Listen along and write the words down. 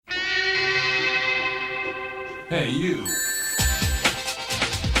Hey, you.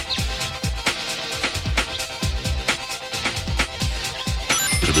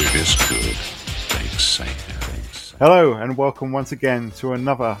 This could make Sega. Hello and welcome once again to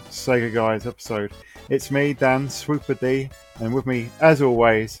another Sega Guys episode. It's me, Dan Swooper D, and with me, as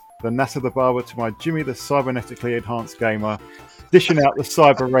always, the NASA the Barber to my Jimmy the Cybernetically Enhanced Gamer, dishing out the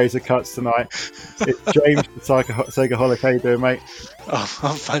Cyber Razor cuts tonight. It's James the Sega Holic. How you doing, mate? Oh,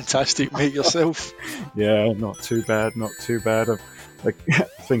 I'm fantastic, mate. Yourself? Yeah, not too bad. I'm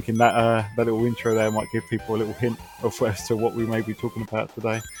thinking that little intro there might give people a little hint as to what we may be talking about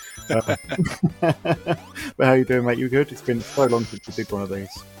today. But how you doing, mate? You good? It's been so long since we did one of these.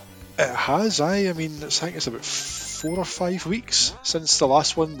 It has, I mean, I think it's about 4 or 5 weeks since the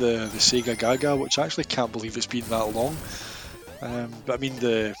last one, the Sega Gaga, which I actually can't believe it's been that long. But I mean,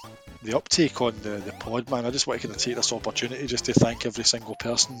 the uptake on the pod, man, I just want to kind of take this opportunity just to thank every single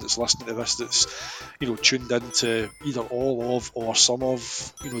person that's listening to this, that's, you know, tuned in to either all of or some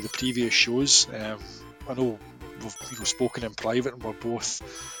of, you know, the previous shows. I know we've spoken in private and we're both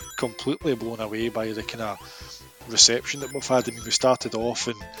completely blown away by the kind of reception that we've had. I mean, we started off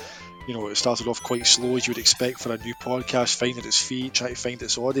and, you know, it started off quite slow, as you would expect for a new podcast, finding its feet, trying to find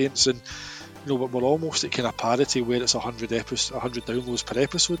its audience, and you know, we're almost at kind of parity where it's 100 downloads per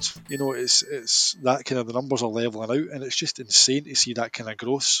episode. You know, it's that kind of, the numbers are leveling out, and it's just insane to see that kind of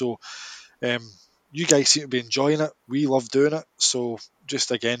growth. So, you guys seem to be enjoying it. We love doing it. So, just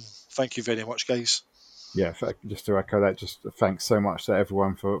again, thank you very much, guys. Yeah, just to echo that, just thanks so much to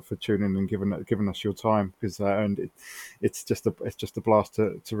everyone for tuning in and giving us your time, because and it's just a blast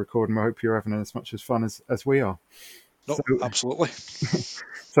to record, and I hope you're having as much as fun as we are. No, So, absolutely.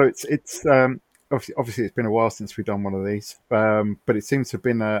 So it's obviously it's been a while since we've done one of these, but it seems to have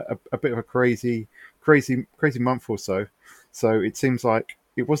been a bit of a crazy month or so. So it seems like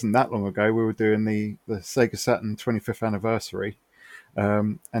it wasn't that long ago we were doing the Sega Saturn 25th anniversary.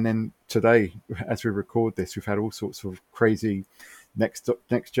 And then today, as we record this, we've had all sorts of crazy next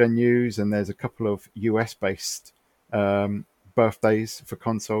gen news, and there's a couple of US based birthdays for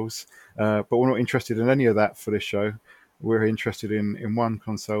consoles. But we're not interested in any of that for this show. We're interested in one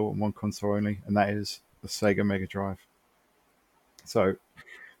console and one console only, and that is the Sega Mega Drive. So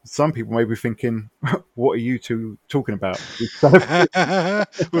some people may be thinking, what are you two talking about?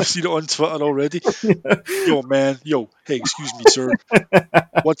 We've seen it on Twitter already. Yo, man. Yo, hey, excuse me, sir.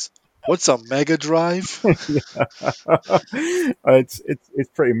 What's a Mega Drive? It's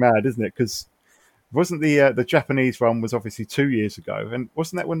pretty mad, isn't it? Because wasn't the Japanese one was obviously 2 years ago, and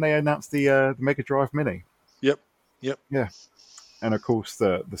wasn't that when they announced the Mega Drive Mini? Yep. Yeah. And of course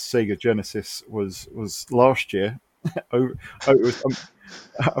the Sega Genesis was last year. I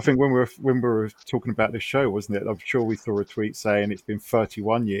think when we were talking about this show, wasn't it? I'm sure we saw a tweet saying it's been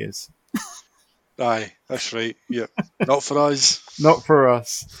 31 years. Aye, that's right. Yeah, not for us. Not for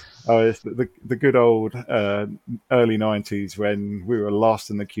us. It's the good old early 90s when we were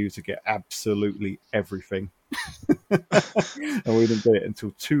last in the queue to get absolutely everything, and we didn't get it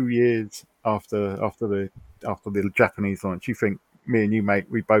until 2 years after the Japanese launch. You think me and you, mate,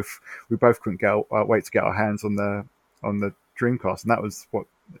 we both couldn't wait to get our hands on the Dreamcast, and that was what,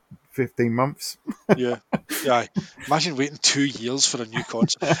 15 months. Yeah. Imagine waiting 2 years for a new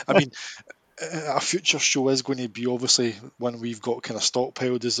console. I mean, a future show is going to be obviously when we've got kind of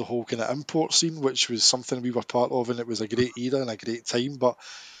stockpiled is the whole kind of import scene, which was something we were part of, and it was a great era and a great time. But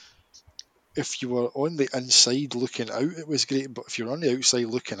if you were on the inside looking out, it was great. But if you're on the outside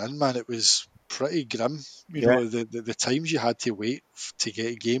looking in, man, it was pretty grim. You know, the times you had to wait to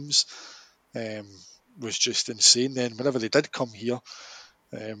get games was just insane. Then whenever they did come here,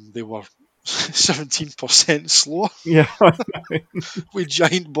 they were 17% slower. Yeah, with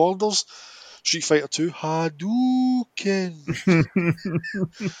giant borders. Street Fighter 2 Hadouken.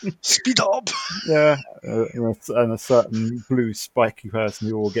 Speed up. Yeah, and a certain blue spiky person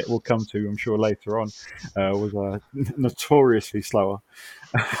who we'll come to, I'm sure, later on, was notoriously slower.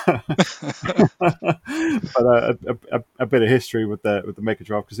 But a bit of history with the Mega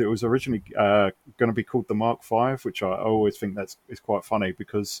Drive, because it was originally going to be called the Mark V, which I always think is quite funny,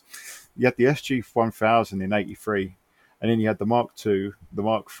 because you had the SG-1000 in '83, and then you had the Mark II, the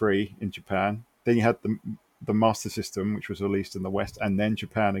Mark III in Japan. Then you had the Master System, which was released in the West, and then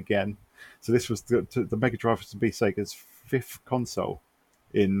Japan again. So this was the Mega Drive was to be Sega's 5th console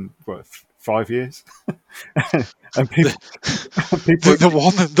in 5 years. And people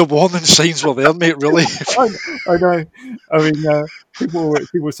the warning signs were there, mate. Really, I know. I mean,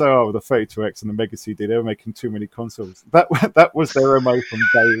 people say, "Oh, the 32X and the Mega CD, they were making too many consoles." That was their MO from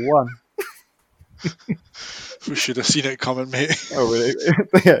day one. We should have seen it coming, mate. Oh, really?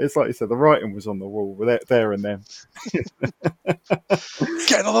 Yeah, it's like you said, the writing was on the wall there and then.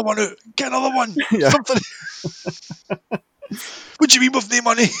 Get another one out. Get another one. Yeah. Something. What do you mean with no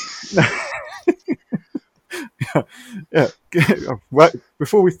money? Yeah. Right,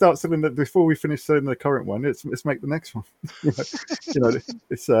 before we finish selling the current one, let's make the next one.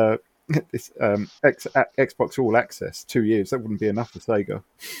 It's Xbox All Access, 2 years. That wouldn't be enough for Sega.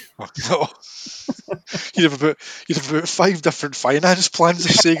 Oh, no. You'd have about 5 different finance plans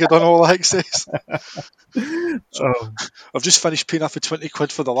if Sega done All Access. So, I've just finished paying off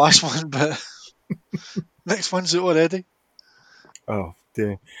 £20 for the last one, but next one's out already. Oh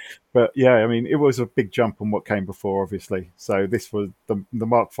dear. But yeah, I mean, it was a big jump on what came before, obviously. So this was the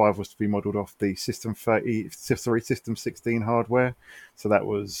Mark V was to be modelled off the System 16 hardware. So that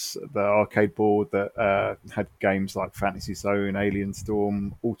was the arcade board that had games like Fantasy Zone, Alien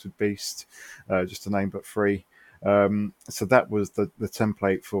Storm, Altered Beast, just to name but 3. So that was the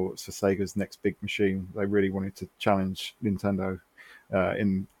template for Sega's next big machine. They really wanted to challenge Nintendo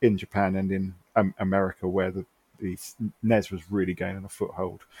in Japan and in America, where the NES was really gaining a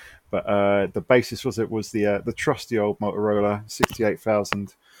foothold. But the basis was the trusty old Motorola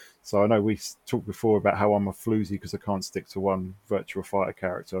 68000. So I know we talked before about how I'm a floozy because I can't stick to one Virtua Fighter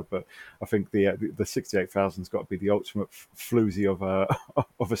character, but I think the 68000's got to be the ultimate floozy of a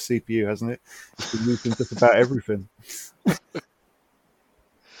of a CPU, hasn't it? It's been used in just about everything.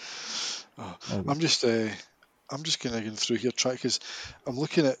 I'm just going to go through here, try, because I'm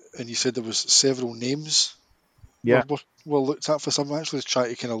looking at, and you said there was several names. Yeah. We'll looked at for some. Actually, try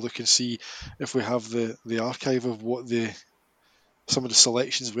to kind of look and see if we have the archive of what some of the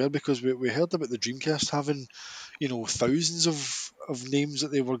selections were, because we heard about the Dreamcast having, thousands of names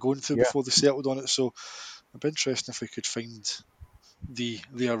that they were going through before they settled on it. So it'd be interesting if we could find the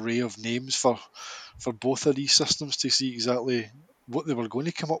array of names for both of these systems to see exactly what they were going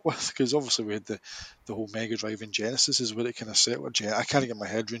to come up with, because obviously we had the whole Mega Drive and Genesis is where it kind of settled. I can't get my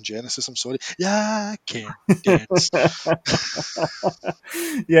head around Genesis, I'm sorry. Yeah, I can dance.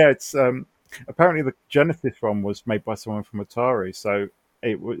 Yeah, it's apparently the Genesis one was made by someone from Atari. So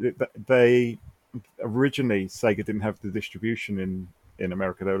they originally, Sega didn't have the distribution in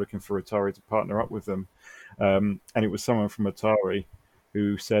America. They were looking for Atari to partner up with them, and it was someone from Atari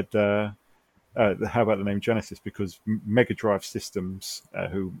who said, how about the name Genesis? Because Mega Drive Systems,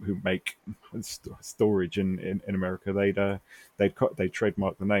 who make storage in America, they'd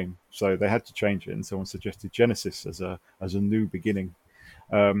trademarked the name, so they had to change it. And someone suggested Genesis as a new beginning.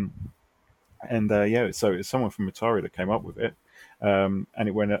 So it's someone from Atari that came up with it, and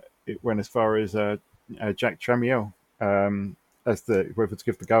it went as far as Jack Tramiel as whether to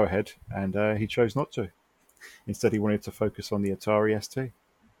give the go ahead, and he chose not to. Instead, he wanted to focus on the Atari ST.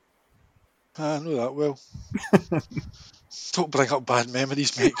 I know that well. Don't bring up bad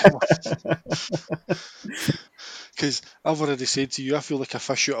memories, mate. Come on. Because I've already said to you, I feel like a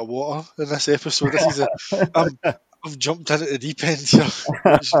fish out of water in this episode. I've jumped in at the deep end here,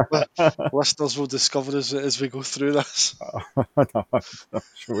 which listeners will discover as we go through this.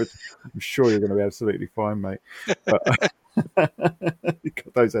 I'm sure you're going to be absolutely fine, mate. But you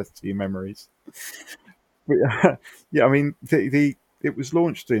got those ST memories. But, yeah, I mean, it was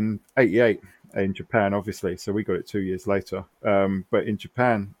launched in '88 in Japan, obviously, so we got it 2 years later. But in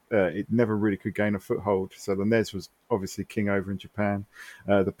Japan, it never really could gain a foothold. So the NES was obviously king over in Japan.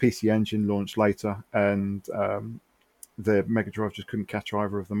 The PC Engine launched later, and the Mega Drive just couldn't catch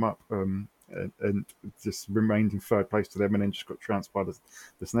either of them up, and just remained in third place to them, and then just got trounced by the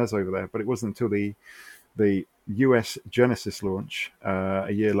SNES over there. But it wasn't until the US Genesis launch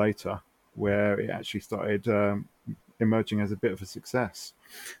a year later where it actually started emerging as a bit of a success.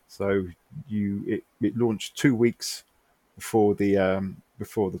 So it launched 2 weeks before the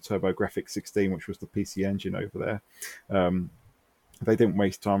TurboGrafx 16, which was the PC Engine over there. They didn't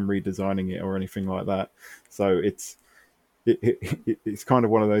waste time redesigning it or anything like that. So it's kind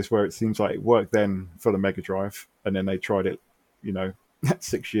of one of those where it seems like it worked then for the Mega Drive, and then they tried it,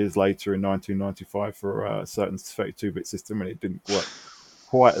 6 years later in 1995 for a certain 32-bit system, and it didn't work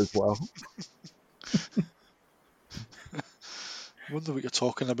quite as well. I wonder what you're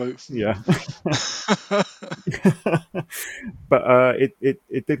talking about. Yeah. But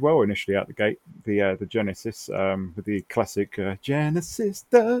it did well initially out the gate, the Genesis, with the classic Genesis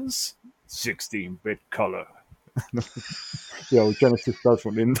does 16-bit color. The old Genesis does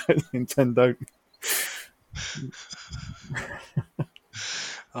what Nintendo.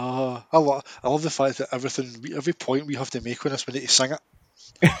 I love the fact that every point we have to make on this, we need to sing it.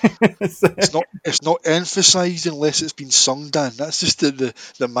 It's not emphasised unless it's been sung, Dan. That's just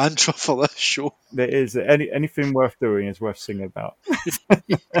the mantra for this show. There is anything worth doing is worth singing about.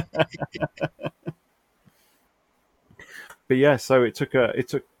 But yeah, so it took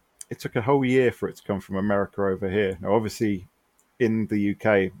a whole year for it to come from America over here. Now, obviously, in the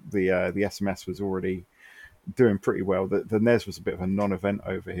UK, the SMS was already doing pretty well. The NES was a bit of a non-event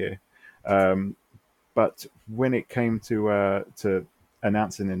over here, um, but when it came to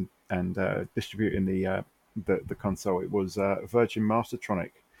announcing and distributing the console, it was Virgin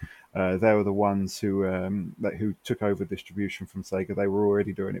Mastertronic. They were the ones who took over distribution from Sega. They were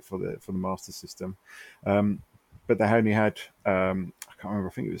already doing it for the Master System, but they only had I can't remember.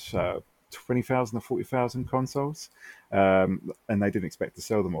 I think it was 20,000 or 40,000 consoles, and they didn't expect to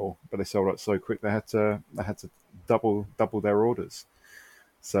sell them all. But they sold out so quick they had to double their orders.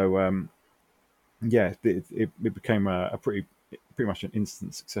 So yeah, it became a pretty much an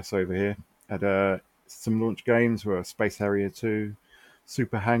instant success over here. Had some launch games were Space Harrier 2,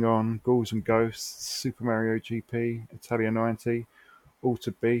 Super Hang-On, Ghouls and Ghosts, Super Mario GP, Italia 90,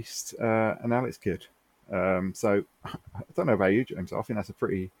 Altered Beast, and Alex Kidd. So I don't know about you, James. I think that's a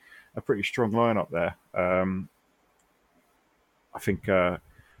pretty strong lineup there. I think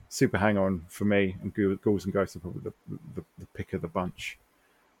Super Hang-On for me and Ghouls and Ghosts are probably the pick of the bunch.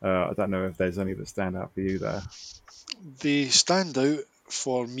 I don't know if there's any that stand out for you there. They stand out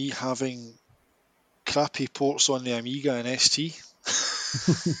for me having crappy ports on the Amiga and ST.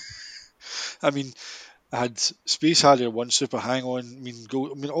 I mean, I had Space Harrier 1, Super Hang-On. I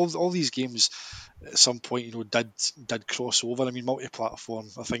mean, all these games at some point, did cross over. I mean, multi-platform.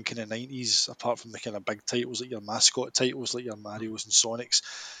 I think in the 90s, apart from the kind of big titles like your mascot titles, like your Mario's and Sonics,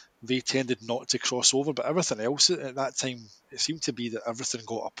 they tended not to cross over. But everything else at that time, it seemed to be that everything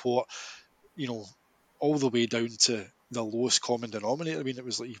got a port. All the way down to the lowest common denominator. I mean, it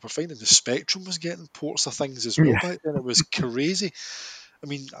was like you were finding the Spectrum was getting ports of things as well back then. It was crazy. I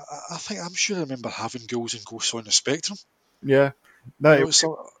mean, I'm sure I remember having Ghouls and Ghosts on the Spectrum. Yeah, no, it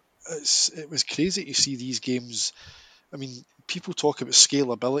was crazy to see these games. I mean, people talk about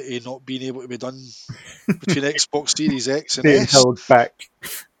scalability not being able to be done between Xbox Series X and being S. held back.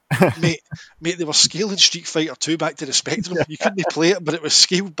 Mate, they were scaling Street Fighter 2 back to the Spectrum. You couldn't play it, but it was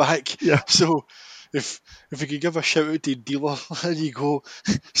scaled back. Yeah. So if we could give a shout out to Dealer, there you go.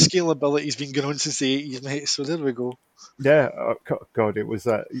 Scalability's been going on since the 80s, mate. So there we go. Yeah, God, it was.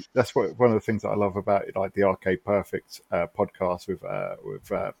 That's one of the things that I love about it, like the Arcade Perfect podcast with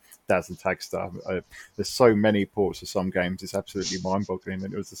Daz and Tagstar. There's so many ports of some games; it's absolutely mind-boggling,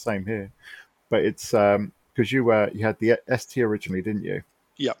 and it was the same here. But it's because you had the ST originally, didn't you?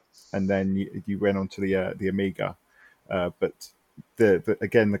 Yeah. And then you went on to the Amiga, but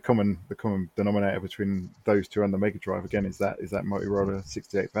the common denominator between those two and the Mega Drive again is that Motorola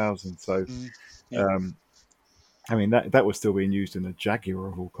 68,000. So. Yeah. I mean, that was still being used in the Jaguar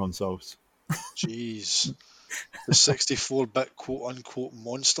of all consoles. Jeez. The 64-bit quote-unquote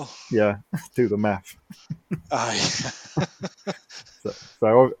monster. Yeah, do the math. Aye.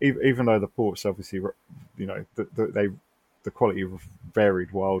 so even though the ports obviously, the quality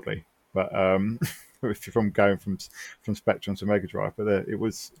varied wildly, but from going from Spectrum to Mega Drive, but it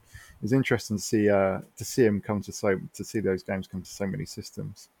was interesting to see them to see those games come to so many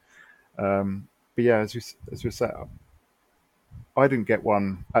systems. But yeah, as we set up, I didn't get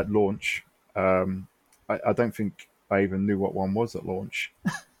one at launch. I don't think I even knew what one was at launch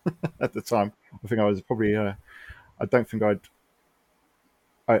at the time. I think I was probably. I don't think I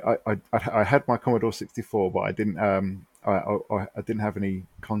had my Commodore 64, but I didn't. I didn't have any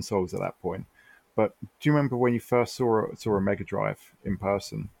consoles at that point. But do you remember when you first saw a Mega Drive in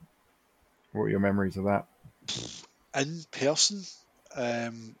person? What were your memories of that? In person,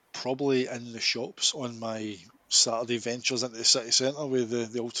 probably in the shops on my Saturday ventures into the city centre with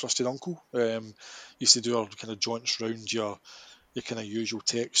the old trusted uncle. Used to do our kind of jaunts round your kind of usual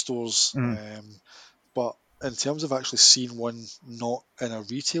tech stores. But in terms of actually seeing one not in a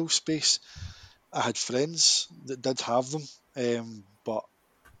retail space, I had friends that did have them, but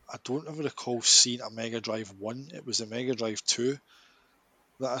I don't ever recall seeing a Mega Drive 1. It was a Mega Drive 2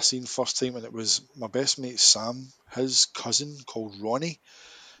 that I seen first time, and it was my best mate Sam, his cousin called Ronnie.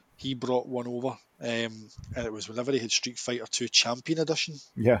 He brought one over, and it was whenever he had Street Fighter 2 Champion Edition.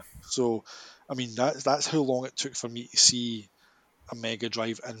 Yeah. So, I mean, that's how long it took for me to see a Mega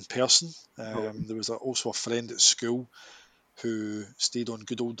Drive in person. There was also a friend at school who stayed on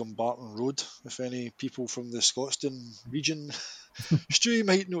good old Dumbarton Road. If any people from the Scotstoun region, Stewie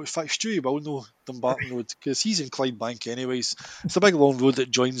might know. In fact, Stewie will know Dumbarton Road because he's in Clydebank anyways. It's a big long road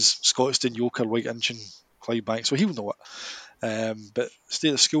that joins Scotstoun, Yoker, White Inch and Clydebank, so he'll know it. But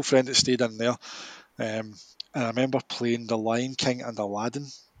stayed a school friend that stayed in there, and I remember playing The Lion King and Aladdin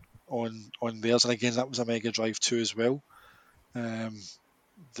on theirs, and again that was a Mega Drive 2 as well.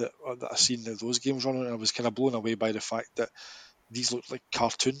 That I seen those games running, and I was kind of blown away by the fact that these looked like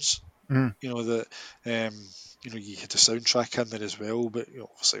cartoons. Mm. You know that you had the soundtrack in there as well, but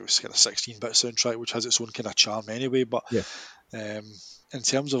obviously it was kind of 16-bit soundtrack, which has its own kind of charm anyway. But Yeah. in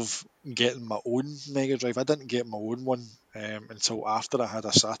terms of getting my own Mega Drive, I didn't get my own one until after I had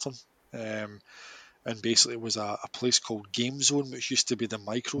a Saturn. And basically it was a place called Game Zone, which used to be the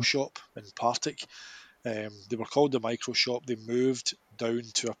Micro Shop in Partick. They were called the Micro Shop. They moved down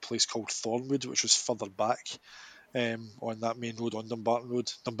to a place called Thornwood, which was further back on that main road on Dumbarton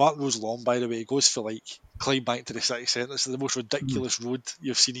Road. Dumbarton Road's long, by the way. It goes for like Clydebank to the city centre. It's the most ridiculous road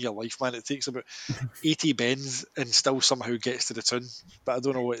you've seen in your life, man. It takes about 80 bends and still somehow gets to the town. But I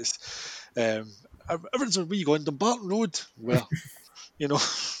don't know what it's. Everyone's where you going? Dumbarton Road. Where?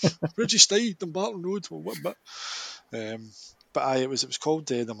 Where'd you stay? Dumbarton Road. Well, what bit? But it was called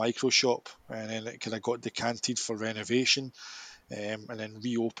the Micro Shop, and then it kind of got decanted for renovation, and then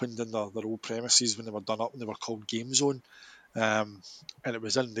reopened in their old premises when they were done up, and they were called Game Zone. And it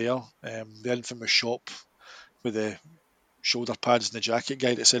was in there, the infamous shop with the shoulder pads and the jacket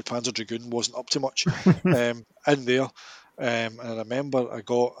guy that said Panzer Dragoon wasn't up to much. In there, and I remember I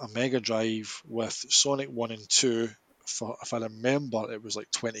got a Mega Drive with Sonic 1 and 2 for, if I remember, it was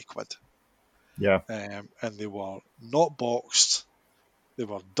like 20 quid. Yeah. And they were not boxed, they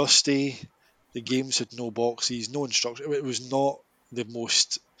were dusty, the games had no boxes, no instructions. It was not the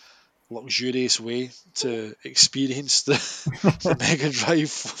most luxurious way to experience the Mega Drive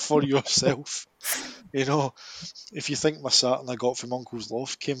for yourself. If you think my Saturn I got from Uncle's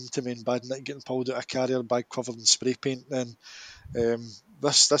Loft came to me in bad night getting pulled out of a carrier bag covered in spray paint, then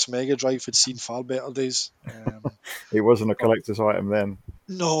this Mega Drive had seen far better days. It wasn't a collector's item then.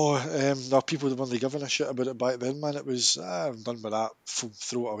 No, people weren't giving a shit about it back then, man. It was, I'm done with that,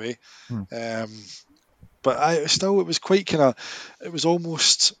 throw it away. But it was quite kind of, it was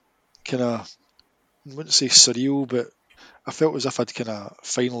almost kind of, I wouldn't say surreal, but I felt as if I'd kind of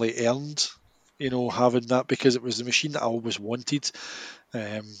finally earned, having that, because it was the machine that I always wanted.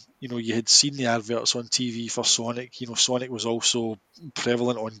 You had seen the adverts on TV for Sonic. Sonic was also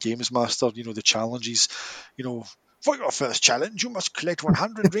prevalent on Games Master. The challenges. For your first challenge, you must collect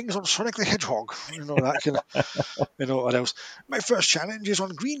 100 rings on Sonic the Hedgehog. That kind of. Or else, my first challenge is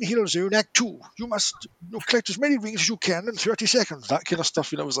on Green Hill Zone Act 2. You must collect as many rings as you can in 30 seconds. That kind of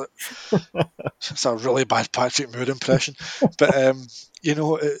stuff. I was like, it's a really bad Patrick Moore impression. But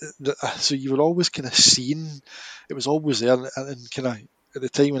so you were always kind of seeing. It was always there, and kind of. At the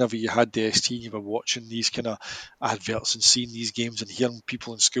time, whenever you had the ST and you were watching these kind of adverts and seeing these games and hearing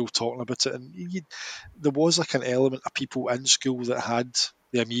people in school talking about it, and there was like an element of people in school that had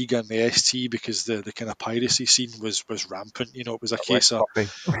the Amiga and the ST because the kind of piracy scene was rampant. It was a case of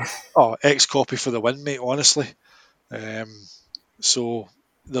X copy for the win, mate. Honestly, so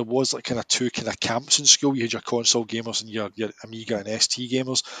there was like kind of two kind of camps in school. You had your console gamers and your Amiga and ST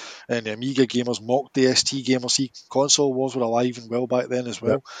gamers, and the Amiga gamers mocked the ST gamers. See, console wars were alive and well back then as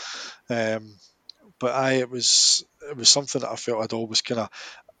well. Yep. But it was something that I felt I'd always kind of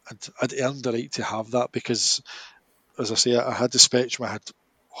I'd earned the right to have that, because, as I say, I had the Spectrum. I had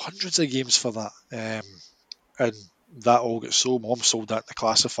hundreds of games for that, and that all got sold. Mum sold that to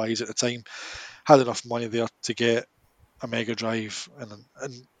Classifieds at the time. Had enough money there to get a Mega Drive, and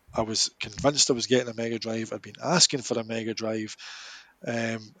I was convinced I was getting a Mega Drive. I'd been asking for a Mega Drive,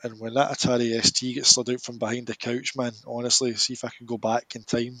 and when that Atari ST gets slid out from behind the couch, man, honestly, see if I could go back in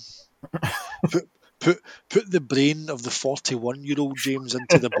time, put the brain of the 41-year-old James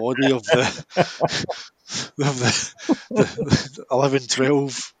into the body of the 11,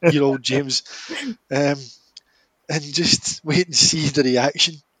 12-year-old James, and just wait and see the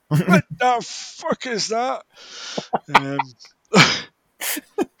reaction. What the fuck is that?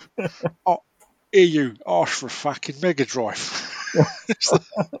 Oh, hey you, arse for fucking Mega Drive.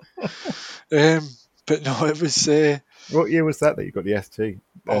 But no, it was. What year was that you got the ST?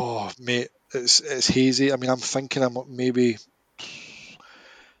 Oh, mate, it's hazy. I mean, I'm thinking I'm maybe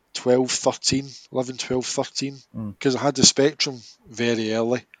 12, 13, 11, 12, 13, because I had the Spectrum very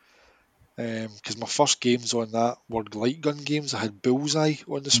early. Because my first games on that were light gun games. I had Bullseye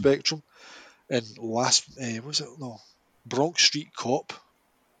on the Spectrum, and Bronx Street Cop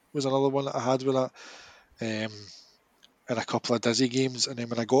was another one that I had with that, and a couple of Dizzy games. And then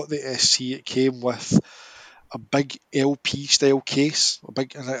when I got the SC, it came with a big LP style case.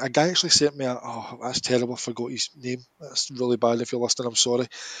 And a guy actually sent me that's terrible, I forgot his name. That's really bad if you're listening, I'm sorry.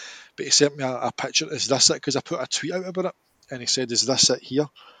 But he sent me a picture. Is this it? Because I put a tweet out about it. and he said, "Is this it here?"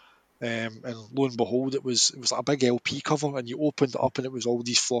 And lo and behold, it was like a big LP cover, and you opened it up, and it was all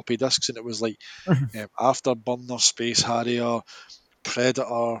these floppy disks, and it was like Afterburner, Space Harrier,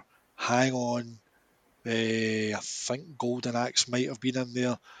 Predator, Hang On. I think Golden Axe might have been in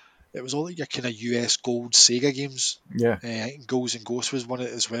there. It was all like your kind of US gold Sega games. Yeah. I think Ghouls and Ghosts was one of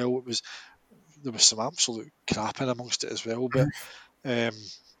it as well. There was some absolute crap in amongst it as well, but and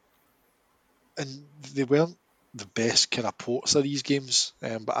they weren't the best kind of ports of these games.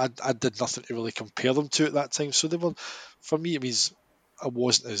 But I did nothing to really compare them to at that time. So they were, for me, it means I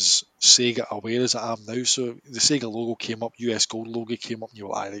wasn't as Sega aware as I am now. So the Sega logo came up, US Gold logo came up, and you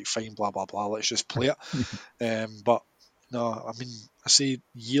were like, right, fine, blah blah blah, let's just play it. But no, I mean, I say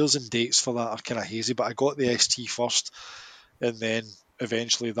years and dates for that are kind of hazy. But I got the ST first, and then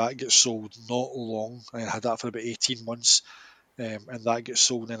eventually that gets sold not long. I had that for about 18 months, and that gets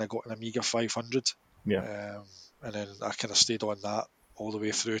sold, and then I got an Amiga 500. Yeah. And then I kind of stayed on that all the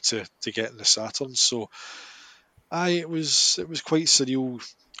way through to getting the Saturn. So it was quite surreal.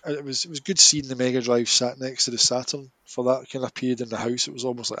 It was good seeing the Mega Drive sat next to the Saturn for that kind of period in the house. It was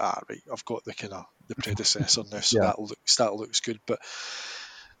almost like, right, I've got the kind of the predecessor now, so Yeah. that looks good. But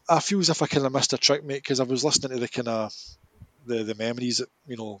I feel as if I kind of missed a trick, mate, because I was listening to the kind of the memories that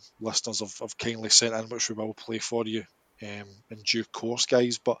listeners have kindly sent in, which we will play for you in due course,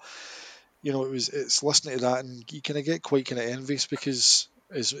 guys. But it's listening to that, and you kind of get quite kind of envious, because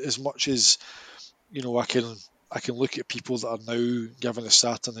as much as I can look at people that are now giving the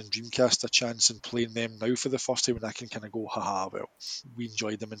Saturn and Dreamcast a chance and playing them now for the first time, and I can kind of go, haha, well, we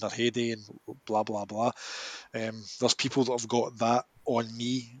enjoyed them in their heyday and blah blah blah. There's people that have got that on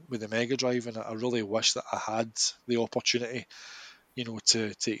me with the Mega Drive, and I really wish that I had the opportunity,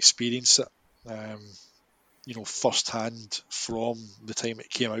 to experience it. Firsthand from the time it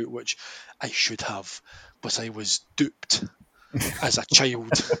came out, which I should have, but I was duped as a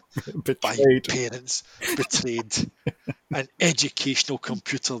child by Betrayed. parents, betrayed. An educational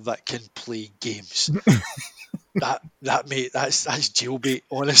computer that can play games. that mate, that's jailbait.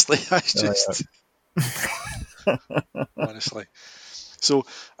 Honestly, that's just honestly. So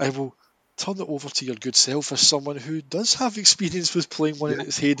I will turn it over to your good self as someone who does have experience with playing one in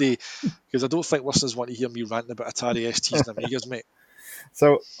its heyday, because I don't think listeners want to hear me ranting about Atari STs and Amigas, mate.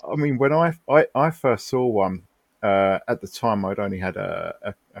 So, I mean, when I first saw one, at the time I'd only had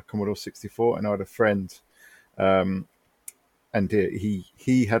a Commodore 64, and I had a friend, and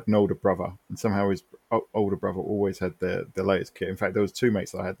he had an older brother, and somehow his older brother always had the latest kit. In fact, there was two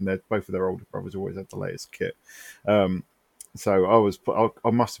mates I had, and both of their older brothers always had the latest kit. So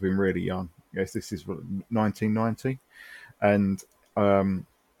I must have been really young. Yes, this is 1990, and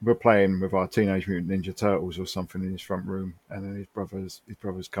we're playing with our Teenage Mutant Ninja Turtles or something in his front room, and then his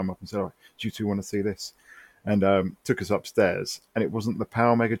brothers come up and said, "Oh, do you two want to see this?" And took us upstairs, and it wasn't the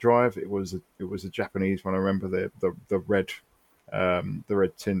Power Mega Drive; it was a Japanese one. I remember the red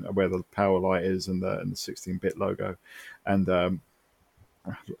tint where the power light is, and the 16-bit logo, and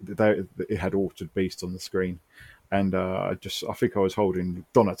it had Altered Beast on the screen. And I think I was holding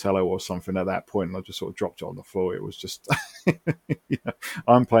Donatello or something at that point, and I just sort of dropped it on the floor. It was just,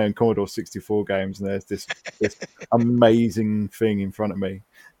 I'm playing Commodore 64 games, and there's this amazing thing in front of me,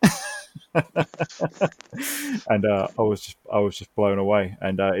 and I was just blown away,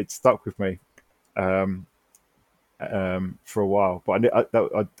 and it stuck with me for a while. But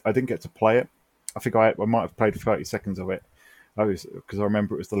I didn't get to play it. I think I might have played 30 seconds of it. Because I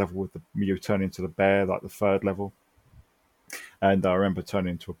remember it was the level with you turn into the bear, like the third level. And I remember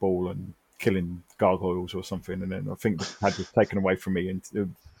turning into a ball and killing gargoyles or something, and then I think the pad was taken away from me,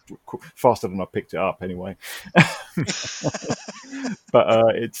 and faster than I picked it up anyway.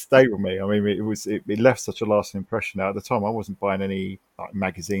 But it stayed with me. I mean, it left such a lasting impression. Now, at the time, I wasn't buying any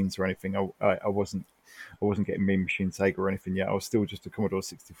magazines or anything. I wasn't getting Mean Machine Sega or anything yet. I was still just a Commodore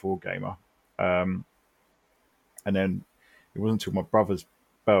 64 gamer. And then it wasn't until my brother's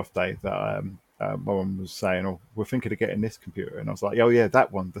birthday that my mum was saying, "Oh, we're thinking of getting this computer," and I was like, "Oh yeah,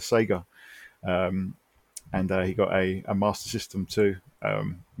 that one, the Sega." And he got a Master System too,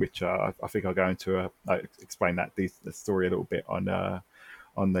 which I think I'll go into explain the story a little bit on the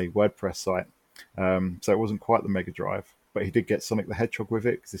WordPress site. So it wasn't quite the Mega Drive, but he did get Sonic the Hedgehog with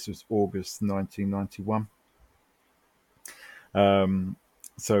it, because this was August 1991.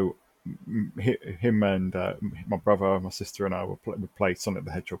 So him and my brother, my sister, and I would play Sonic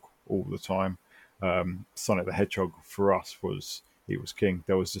the Hedgehog all the time. Sonic the Hedgehog for us was king.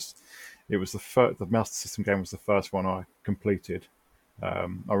 It was the Master System game was the first one I completed. I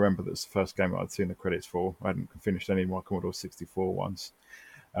remember that was the first game that I'd seen the credits for. I hadn't finished any of my Commodore 64 ones,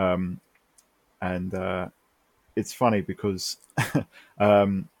 and it's funny because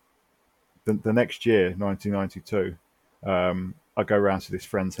um, the next year, 1992, I go round to this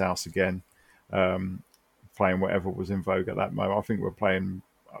friend's house again, um, playing whatever was in vogue at that moment. I think we were playing,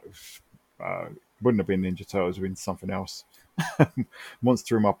 uh, wouldn't have been Ninja Turtles, it would have been something else,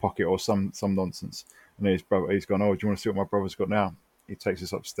 Monster in My Pocket or some nonsense. And his brother, he's gone, "Oh, do you want to see what my brother's got now?" He takes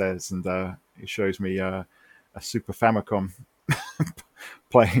us upstairs and he shows me a Super Famicom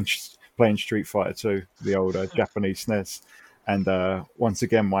playing playing Street Fighter 2, the old Japanese SNES. And once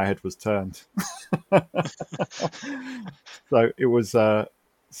again, my head was turned. So it was.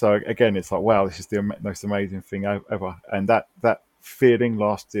 So again, it's like, wow, this is the most amazing thing ever. And that feeling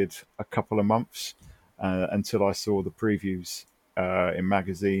lasted a couple of months until I saw the previews in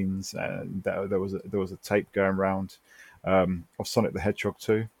magazines, and there was a tape going around of Sonic the Hedgehog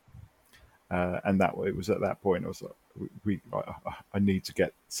 2, and that it was at that point I was like, I need to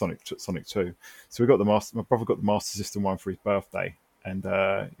get Sonic 2. So we got the master. My brother got the Master System one for his birthday, and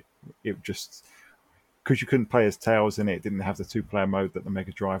it just, because you couldn't play as Tails in it, it didn't have the 2-player mode that the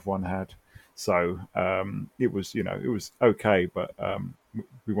Mega Drive one had. So it was, it was okay, but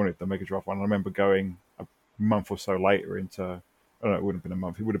we wanted the Mega Drive one. I remember going a month or so later into, I don't know, it wouldn't have been a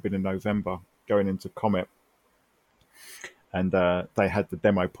month. It would have been in November, going into Comet, and they had the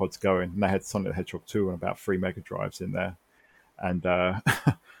demo pods going, and they had Sonic the Hedgehog 2 and about 3 Mega Drives in there. And I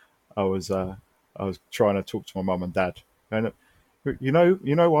was trying to talk to my mum and dad, and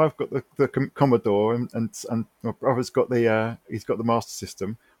why I've got the Commodore, and my brother's got he's got the Master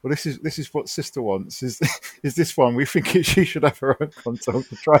System. Well, this is what sister wants. Is this one? We think she should have her own console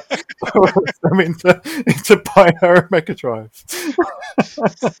to try them into buying her a Mega Drive.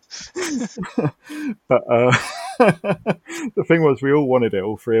 But the thing was, we all wanted it,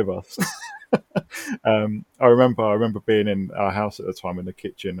 all 3 of us. I remember being in our house at the time in the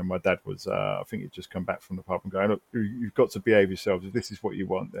kitchen, and my dad was, I think he'd just come back from the pub and going, "Look, you've got to behave yourselves. If this is what you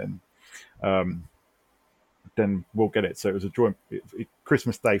want, then we'll get it." So it was a joint.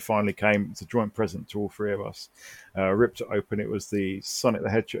 Christmas Day finally came. It's a joint present to all 3 of us. Ripped it open. It was the Sonic the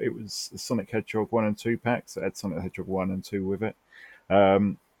Hedgehog. It was the Sonic Hedgehog 1 and 2 packs. It had Sonic the Hedgehog 1 and 2 with it.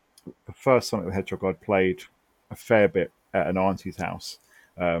 The first Sonic the Hedgehog I'd played a fair bit at an auntie's house.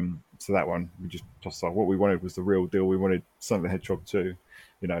 So that one, we just tossed off. What we wanted was the real deal. We wanted Sonic the Hedgehog 2.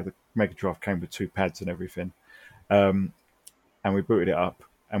 The Mega Drive came with 2 pads and everything. And we booted it up,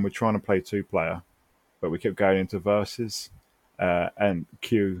 and we're trying to play 2-player, but we kept going into verses and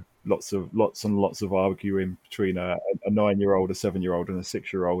cue lots and lots of arguing between a 9-year-old, a 7-year-old, and a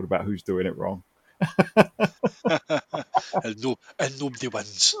 6-year-old about who's doing it wrong. and nobody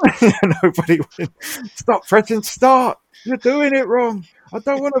wins. Nobody wins. Stop pressing start. You're doing it wrong. I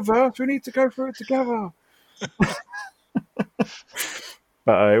don't want a verse. We need to go through it together.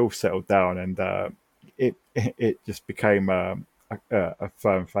 But it all settled down, and it just became a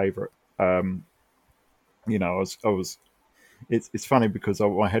firm favourite. I was. It's funny because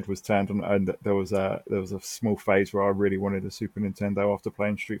my head was turned, and there was a small phase where I really wanted a Super Nintendo after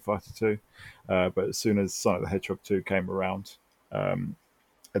playing Street Fighter 2. But as soon as Sonic the Hedgehog 2 came around,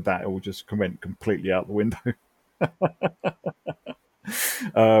 that all just went completely out the window.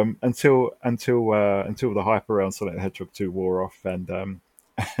 Until the hype around Sonic the Hedgehog 2 wore off, and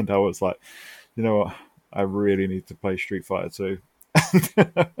I was like, you know what, I really need to play Street Fighter 2.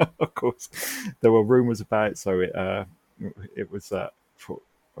 Of course, there were rumors about it, so it was for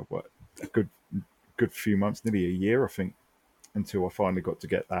a good few months, nearly a year, I think, until I finally got to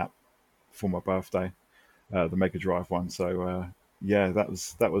get that for my birthday, the Mega Drive one. So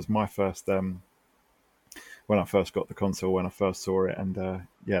that was my first. When I first got the console, when I first saw it, and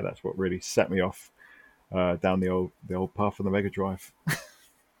that's what really set me off down the old path of the Mega Drive.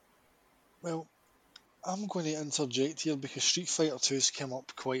 Well, I'm going to interject here because Street Fighter 2's come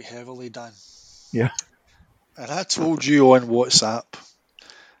up quite heavily, Dan. Yeah. And I told you on WhatsApp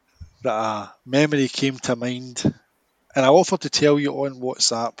that a memory came to mind, and I offered to tell you on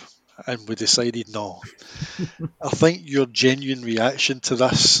WhatsApp, and we decided no. I think your genuine reaction to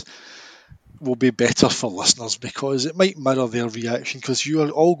this will be better for listeners because it might mirror their reaction, because you are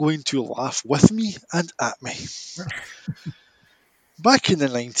all going to laugh with me and at me. Back in the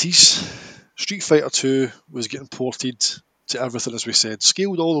 90s, Street Fighter 2 was getting ported to everything, as we said,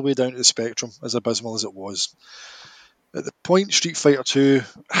 scaled all the way down to the Spectrum, as abysmal as it was. At the point Street Fighter 2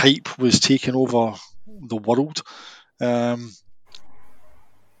 hype was taking over the world, the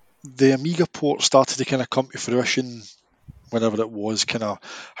Amiga port started to kind of come to fruition whenever it was, kind of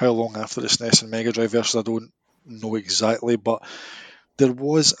how long after the SNES and Mega Drive versions, I don't know exactly, but there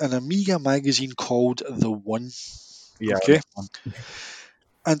was an Amiga magazine called The One. Yeah. Okay.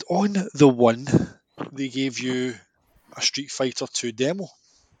 And on The One, they gave you a Street Fighter 2 demo.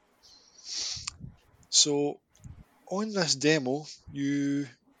 So on this demo, you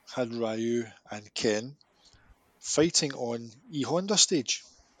had Ryu and Ken fighting on E-Honda stage.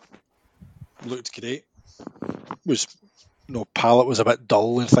 Looked great. Palette was a bit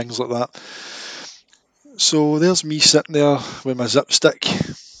dull and things like that. So there's me sitting there with my zip stick.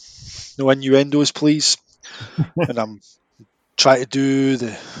 No innuendos, please. And I'm trying to do the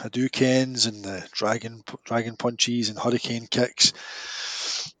Hadoukens and the dragon punches and hurricane kicks.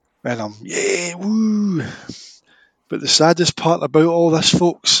 And I'm, yeah, woo! But the saddest part about all this,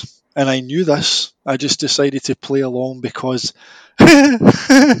 folks, and I knew this, I just decided to play along because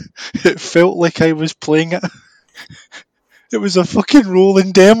it felt like I was playing it. It was a fucking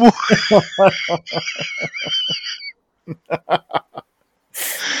rolling demo.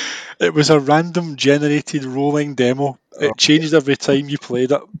 It was a random generated rolling demo. It changed every time you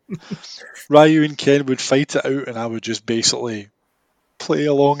played it. Ryu and Ken would fight it out and I would just basically play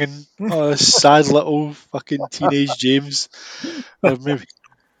along in sad little fucking teenage James. Maybe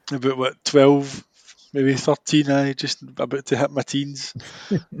about 12, maybe 13, I just about to hit my teens.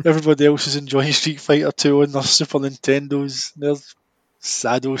 Everybody else is enjoying Street Fighter 2 on their Super Nintendos. There's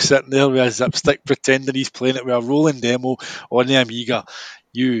Sado sitting there with a zipstick pretending he's playing it with a rolling demo on the Amiga.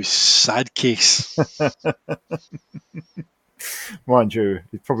 You sad case. Mind you,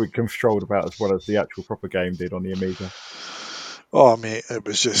 it probably controlled about as well as the actual proper game did on the Amiga. Oh, mate, it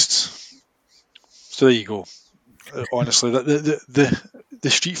was just... So there you go. Honestly, the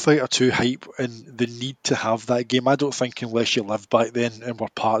Street Fighter 2 hype and the need to have that game, I don't think unless you lived back then and were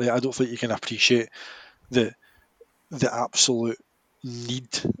part of it, I don't think you can appreciate the absolute need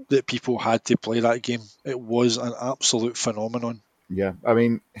that people had to play that game. It was an absolute phenomenon. Yeah, I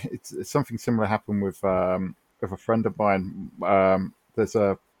mean, it's something similar happened with a friend of mine. There's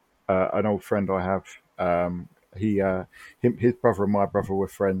an old friend I have. His brother and my brother were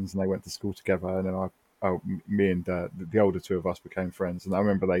friends, and they went to school together. And then me and the older two of us became friends. And I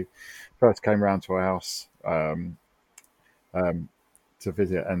remember they first came round to our house to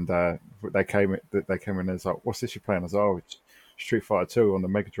visit, and they came in and they was like, "What's this you're playing?" I was like, "Oh, it's Street Fighter 2 on the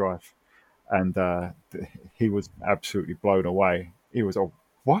Mega Drive," and he was absolutely blown away. He was, "Oh,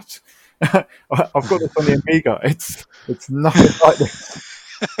 what? I've got this on the Amiga. It's nothing like this."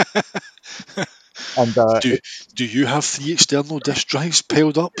 And do you have 3 external disk drives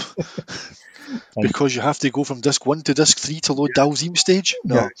piled up? Because you have to go from disc 1 to disc 3 to load Dalzim stage?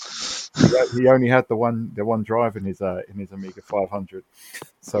 No. Yeah, he only had the one drive in his Amiga 500.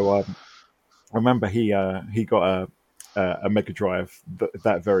 So I remember he got a Mega Drive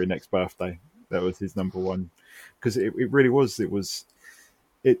that very next birthday. That was his number one, because it really was.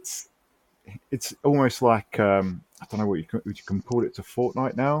 It's almost like I don't know what you can call it to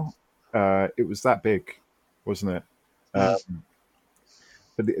Fortnite now. It was that big, wasn't it?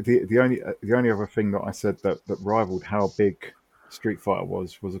 But the only other thing that I said that rivaled how big Street Fighter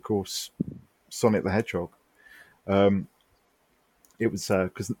was of course Sonic the Hedgehog. It was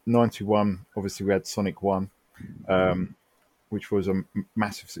because 91, obviously we had Sonic 1, which was a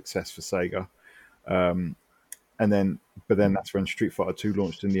massive success for Sega. But then that's when Street Fighter 2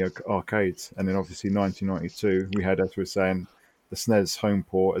 launched in the arcades. And then obviously 1992, we had, as we were saying, the SNES home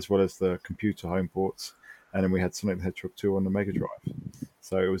port as well as the computer home ports. And then we had Sonic the Hedgehog 2 on the Mega Drive.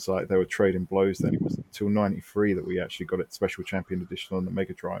 So it was like they were trading blows then. It wasn't until 93 that we actually got it Special Champion Edition on the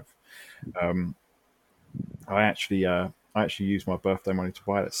Mega Drive. I actually used my birthday money to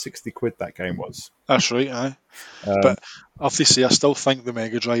buy it. 60 quid that game was. That's right, aye. But I have to say, I still think the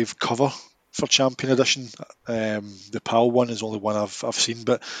Mega Drive cover for Champion Edition, the PAL one is only one I've seen,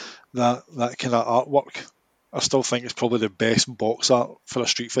 but that kind of artwork, I still think it's probably the best box art for a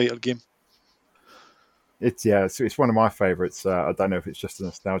Street Fighter game. It's one of my favourites. I don't know if it's just a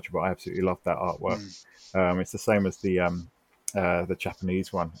nostalgia, but I absolutely love that artwork. It's the same as the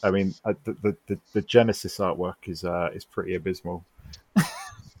Japanese one. I mean, the Genesis artwork is pretty abysmal.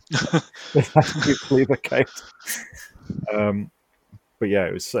 That's absolutely the case. But yeah,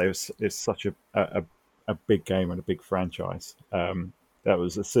 it was such a big game and a big franchise. That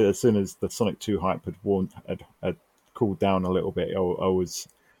was as soon as the Sonic 2 hype had cooled down a little bit, I was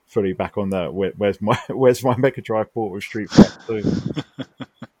fully back on that. Where's my Mega Drive port of Street Fighter 2?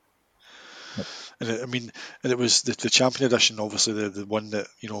 And it was the Champion Edition, obviously the one that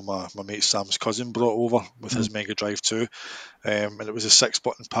my mate Sam's cousin brought over with his Mega Drive 2, and it was a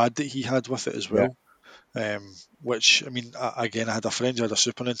 6-button pad that he had with it as well. Yeah. Which I had a friend who had a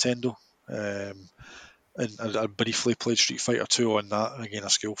Super Nintendo, and I briefly played Street Fighter 2 on that, again a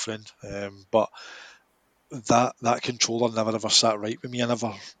school friend, but that controller never ever sat right with me. I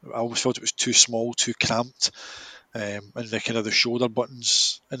always felt it was too small, too cramped, and the kind of the shoulder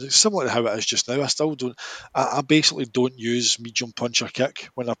buttons. And it's similar to how it is just now. I still don't. I basically don't use medium punch or kick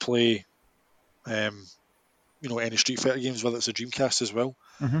when I play, any Street Fighter games, whether it's a Dreamcast as well.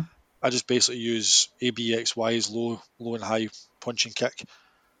 Mm-hmm. I just basically use A, B, X, Y as low and high punch and kick.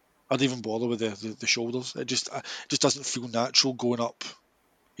 I'd even bother with the shoulders. It just doesn't feel natural going up,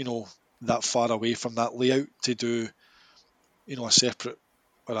 that far away from that layout to do, a separate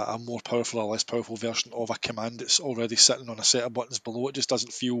or a more powerful or less powerful version of a command that's already sitting on a set of buttons below. It just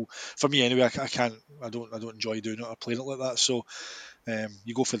doesn't feel, for me anyway. I don't enjoy doing it or playing it like that. So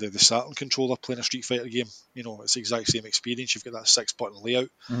you go for the Saturn controller playing a Street Fighter game. It's the exact same experience. You've got that 6-button layout.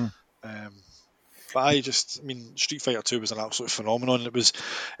 Mm. But Street Fighter 2 was an absolute phenomenon. It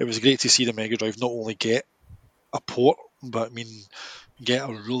was great to see the Mega Drive not only get a port, but get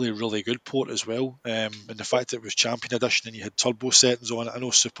a really, really good port as well. And the fact that it was Champion Edition and you had turbo settings on it. I know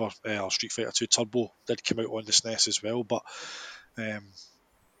Street Fighter 2 Turbo did come out on the SNES as well, but that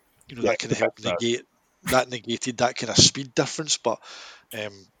kind of helped negated that kind of speed difference. But I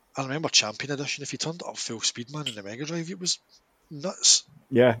remember Champion Edition, if you turned it up full speed, man, in the Mega Drive, it was nuts.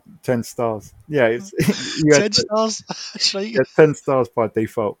 Yeah, 10 stars. Yeah, it's 10 stars. That's right. Yeah, 10 stars by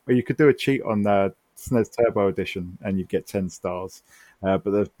default. Or you could do a cheat on the SNES Turbo Edition and you'd get 10 stars. But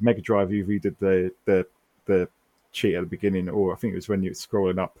the Mega Drive, you did the cheat at the beginning, or I think it was when you were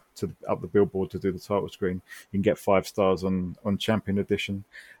scrolling up the billboard to do the title screen. You can get 5 stars on Champion Edition.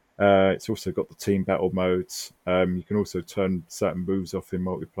 It's also got the team battle modes. You can also turn certain moves off in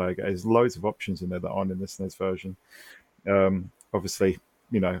multiplayer. There's loads of options in there that aren't in the SNES version. Obviously,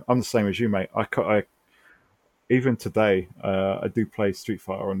 I'm the same as you, mate. I even today, I do play Street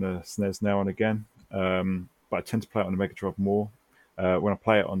Fighter on the SNES now and again, but I tend to play it on the Mega Drive more. When I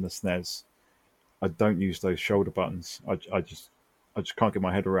play it on the SNES, I don't use those shoulder buttons. I just can't get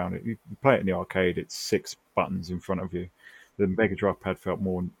my head around it. You play it in the arcade; it's 6 buttons in front of you. The Mega Drive pad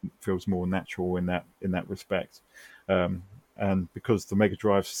feels more natural in that respect, and because the Mega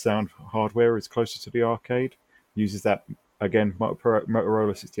Drive's sound hardware is closer to the arcade, uses that. Again,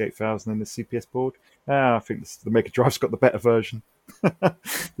 Motorola 68000 in the CPS board. I think the Mega Drive's got the better version.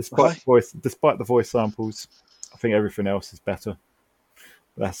 despite the voice samples, I think everything else is better.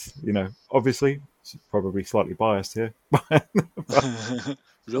 That's obviously it's probably slightly biased here.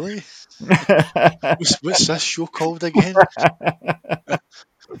 Really? What's this show called again? But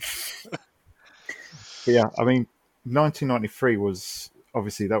yeah, 1993 was.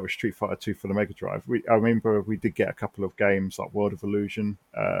 Obviously, that was Street Fighter 2 for the Mega Drive. I remember we did get a couple of games like World of Illusion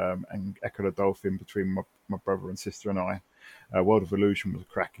and Echo the Dolphin between my brother and sister and I. World of Illusion was a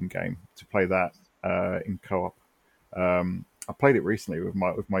cracking game to play that in co-op. I played it recently with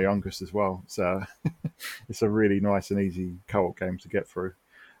my youngest as well. So it's a really nice and easy co-op game to get through.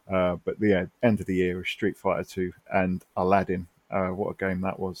 But the end of the year was Street Fighter 2 and Aladdin. What a game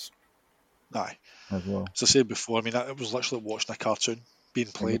that was. Aye. As well. As I said before, it was literally watching a cartoon being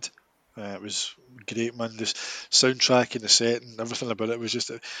played. It was great, man. The soundtrack and the set and everything about it was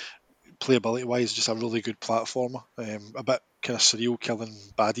just, playability wise, just a really good platformer. A bit kind of surreal, killing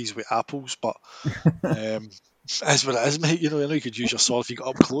baddies with apples, but as what it is, mate. I know you could use your sword if you got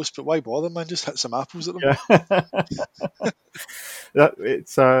up close, but why bother, man? Just hit some apples at them. Yeah.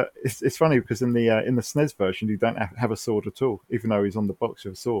 It's funny because in the SNES version you don't have a sword at all, even though he's on the box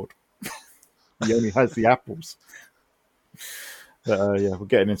with a sword. He only has the apples. But, yeah, we're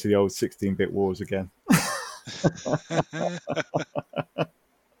getting into the old 16-bit wars again.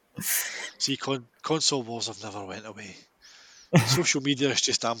 See, console wars have never went away. Social media has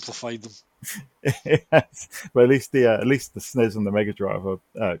just amplified them. Yes. But at least the SNES and the Mega Drive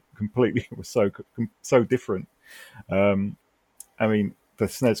are completely was so different. The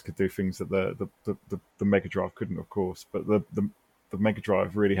SNES could do things that the Mega Drive couldn't, of course, but the Mega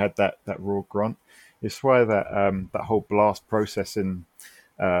Drive really had that raw grunt. It's why that whole blast processing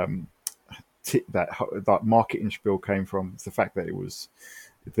that marketing spiel came from. It's the fact that it was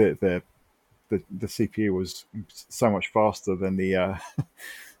the CPU was so much faster than the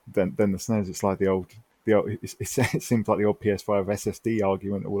than the SNES. It's like the old it seems like the old PS5 SSD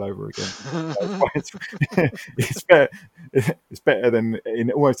argument all over again. It's better than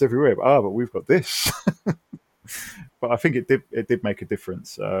in almost everywhere. But we've got this. But I think it did make a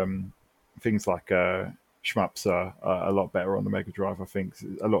difference. Things like shmups are a lot better on the Mega Drive. I think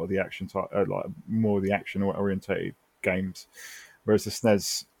a lot of the action like more of the action orientated games, whereas the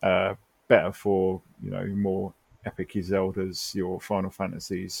SNES better for more epic Zeldas, your Final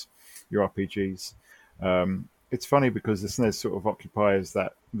Fantasies, your RPGs. It's funny because the SNES sort of occupies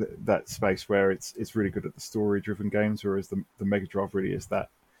that that space where it's really good at the story-driven games, whereas the Mega Drive really is that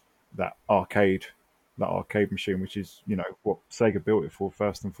arcade that arcade machine, which is what Sega built it for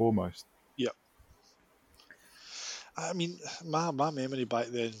first and foremost. Yeah. I mean, my memory back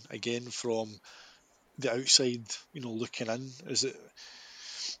then, again from the outside, looking in, is that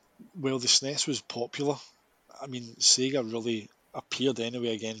well, the SNES was popular. I mean, Sega really appeared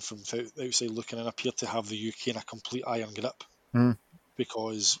anyway, again from the outside looking in, appeared to have the UK in a complete iron grip. Mm.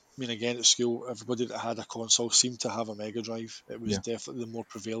 Because, I mean, again, at school, everybody that had a console seemed to have a Mega Drive. It was Yeah. definitely the more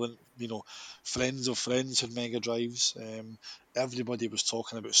prevalent. Friends of friends had Mega Drives. Everybody was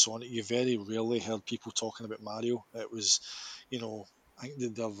talking about Sonic. You very rarely heard people talking about Mario. It was, I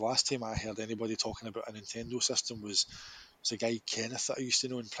think the last time I heard anybody talking about a Nintendo system was a guy, Kenneth, that I used to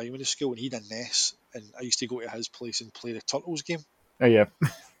know in primary school, and he had a NES, and I used to go to his place and play the Turtles game. Oh yeah.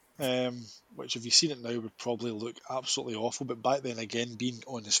 Which, if you've seen it now, would probably look absolutely awful. But back then, again, being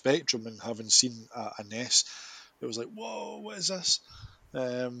on the Spectrum and having seen a NES, it was like, whoa, what is this?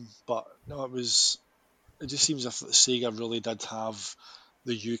 But no, it just seems as if Sega really did have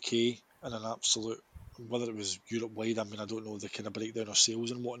the UK in an absolute, whether it was Europe wide, I mean, I don't know the kind of breakdown of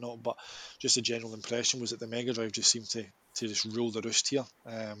sales and whatnot, but just the general impression was that the Mega Drive just seemed to just rule the roost here,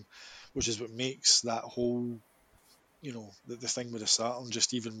 which is what makes that whole the thing with the Saturn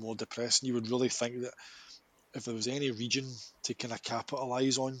just even more depressing. You would really think that if there was any region to kind of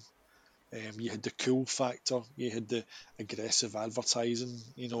capitalise on, you had the cool factor, you had the aggressive advertising,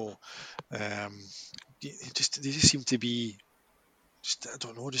 they just seem to be I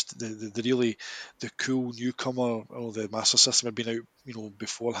don't know, just the really the cool newcomer, or the Master System had been out,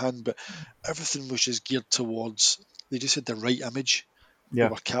 beforehand, but everything was just geared towards, they just had the right image. They Yeah.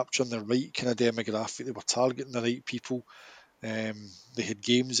 were capturing the right kind of demographic. They were targeting the right people. They had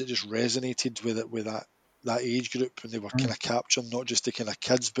games that just resonated with that age group, and they were kind of capturing not just the kind of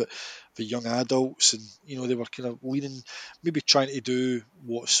kids, but the young adults, and they were kind of leaning, maybe trying to do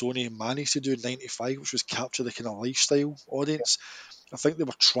what Sony managed to do in '95, which was capture the kind of lifestyle audience. I think they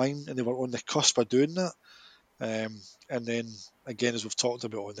were trying, and they were on the cusp of doing that. And then again, as we've talked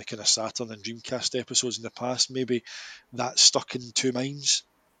about on the kind of Saturn and Dreamcast episodes in the past, maybe that stuck in two minds.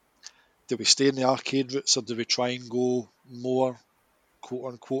 Do we stay in the arcade routes, or do we try and go more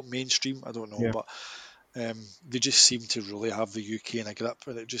quote unquote mainstream? I don't know, Yeah. but they just seem to really have the UK in a grip,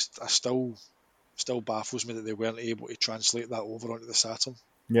 and I still baffles me that they weren't able to translate that over onto the Saturn.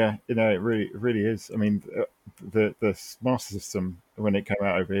 Yeah, it really is. I mean, the Master System, when it came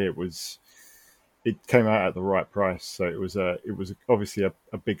out over here, it came out at the right price. So it was obviously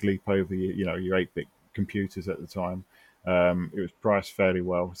a big leap over your 8-bit computers at the time. It was priced fairly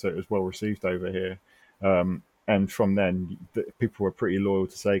well, so it was well received over here. And from then, people were pretty loyal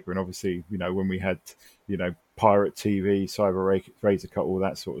to Sega. And obviously, when we had Pirate TV, Cyber Razor Cut, all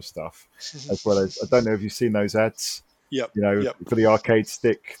that sort of stuff, as well as, I don't know if you've seen those ads. Yep. For the arcade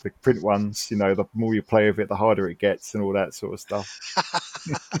stick, the print ones, the more you play with it, the harder it gets, and all that sort of stuff.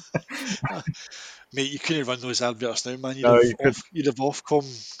 Mate, you couldn't run those adverts now, man. You'd have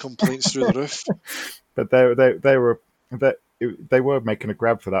Ofcom complaints through the roof. But they were making a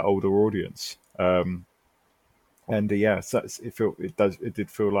grab for that older audience, and so it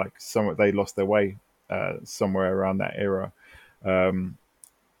did feel like they lost their way somewhere around that era. I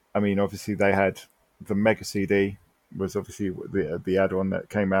mean, obviously they had the Mega CD was obviously the add-on that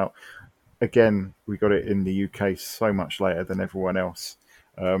came out. Again, we got it in the UK so much later than everyone else.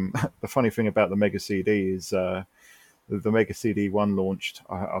 The funny thing about the Mega CD is the Mega CD 1 launched.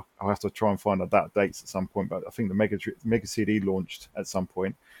 I'll have to try and find out dates at some point, but I think the Mega CD launched at some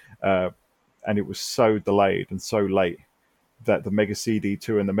point, and it was so delayed and so late that the Mega CD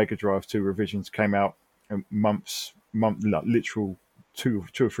 2 and the Mega Drive 2 revisions came out literal 2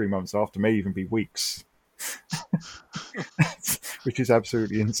 or 3 months after, may even be weeks. Which is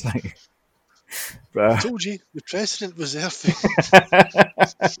absolutely insane. I told you, the president was there.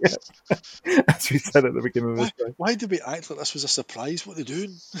 As we said at the beginning of the show. Why did we act like this was a surprise? What are they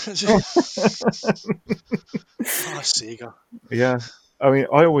doing? Sega. Yeah, I mean,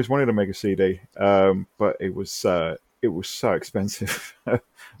 I always wanted a Mega CD, but it was so expensive. I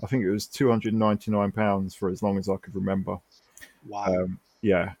think it was £299 for as long as I could remember. Wow.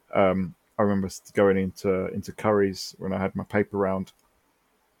 I remember going into Curry's when I had my paper round.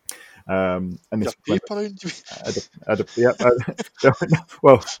 And this paper round?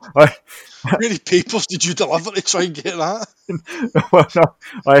 Well, how many papers did you deliver to try and get that? Well,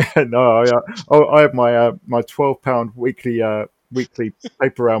 I had my £12 weekly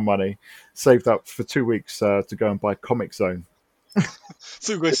paper round money saved up for 2 weeks to go and buy Comic Zone.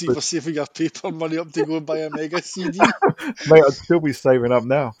 So go see for saving your paper money up to go and buy a Mega CD. Mate, I'd still be saving up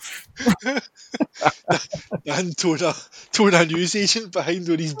now. And towing a news agent behind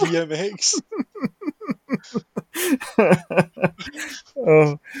on his BMX.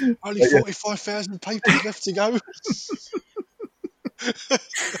 Oh, Only 44,000 papers left to go.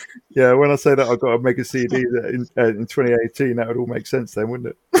 yeah. When I say that I got a Mega CD in 2018, that would all make sense then, wouldn't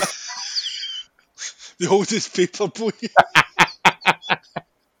it? The oldest paper boy.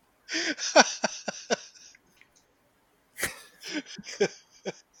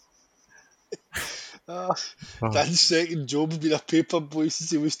 Dan's second job's been a paper boy since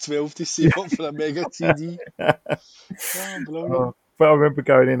he was 12 to save up for a Mega CD. Oh, brilliant. But I remember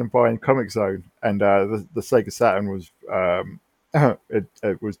going in and buying Comic Zone, and the Sega Saturn was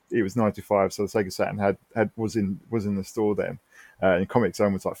it was 95, so the Sega Saturn was in the store then, and Comic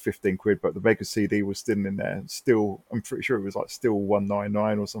Zone was like 15 quid, but the Mega CD was still in there. Still, I'm pretty sure it was like still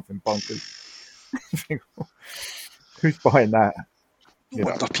 199 or something bonkers. Who's buying that? No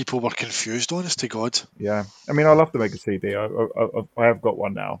wonder people were confused, honest to God. Yeah, I mean, I love the Mega CD. I have got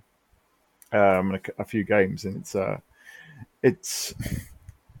one now, and a few games, and it's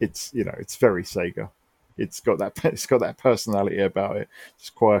it's very Sega. It's got that personality about it. It's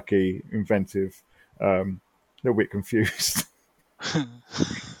quirky, inventive, a little bit confused.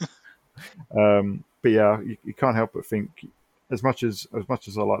 But yeah, you can't help but think, as much as I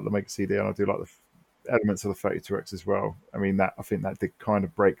like the Mega CD, and I do like the elements of the 32X as well. I mean, I think that did kind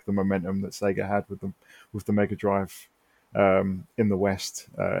of break the momentum that Sega had with the Mega Drive in the West.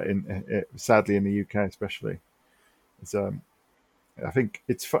 Sadly, in the UK especially, I think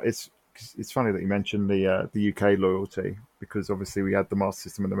it's funny that you mentioned the UK loyalty, because obviously we had the Master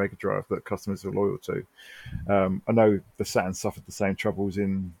System and the Mega Drive that customers were loyal to. I know the Saturn suffered the same troubles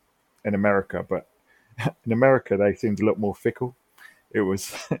in America, but in America they seemed a lot more fickle. It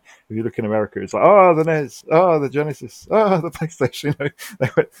was, if you look in America, it's like, oh, the NES, oh, the Genesis, oh, the PlayStation.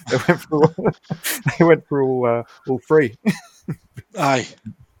 They went for all three. Aye.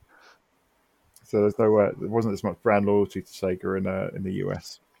 So there wasn't as much brand loyalty to Sega in the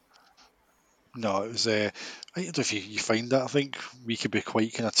US. No, it was. I don't know if you find that. I think we could be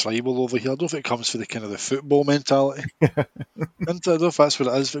quite kind of tribal over here. I don't know if it comes for the kind of the football mentality. I don't know if that's what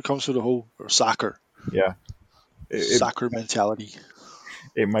it is. If it comes for the whole soccer. Yeah. Soccer mentality.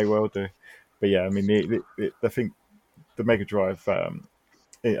 It may well do, but yeah, I mean, I think the Mega Drive. I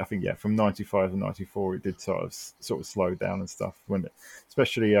think from 95 to 94, it did sort of slow down and stuff.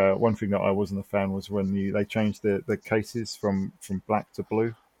 Especially one thing that I wasn't a fan was when they changed the cases from black to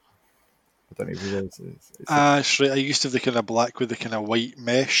blue. I don't know if you realize it's right. I used to have the kind of black with the kind of white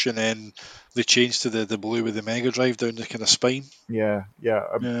mesh, and then they changed to the blue with the Mega Drive down the kind of spine. Yeah.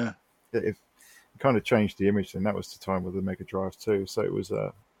 It kind of changed the image, and that was the time with the Mega Drive too. So it was,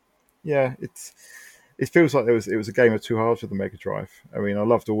 it feels like it was a game of two halves with the Mega Drive. I mean, I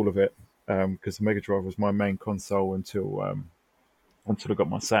loved all of it because the Mega Drive was my main console until I got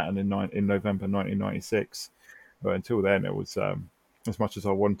my Saturn in November 1996. But until then, it was as much as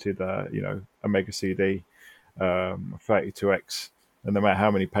I wanted, a Mega CD, a 32X, and no matter how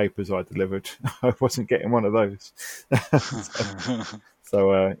many papers I delivered, I wasn't getting one of those.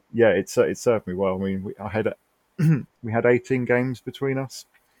 So it served me well. I mean, we had 18 games between us,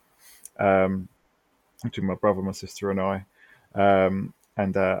 between my brother, my sister, and I,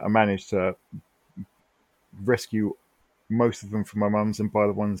 and I managed to rescue most of them from my mum's and buy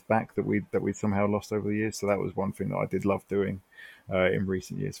the ones back that we somehow lost over the years. So that was one thing that I did love doing in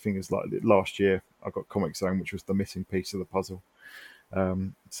recent years. Things like last year, I got Comic Zone, which was the missing piece of the puzzle.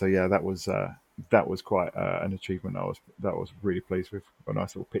 So yeah, that was quite an achievement. That was really pleased with. A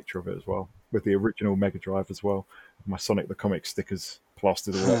nice little picture of it as well, with the original Mega Drive as well. My Sonic the Comic stickers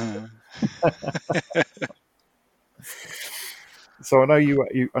plastered all over. So I know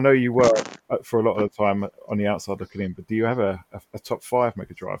you were for a lot of the time on the outside looking in, but do you have a top 5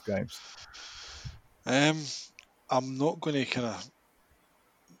 Mega Drive games? I'm not going to kind of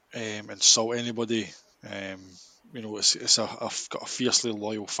insult anybody. I've got a fiercely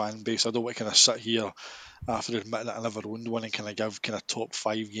loyal fan base. I don't want to kind of sit here after admitting that I never owned one and kind of give kind of top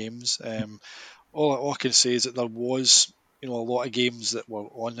 5 games. All I can say is that there was, a lot of games that were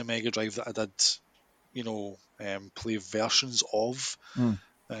on the Mega Drive that I did, play versions of.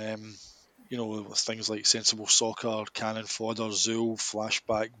 With things like Sensible Soccer, Cannon Fodder, Zool,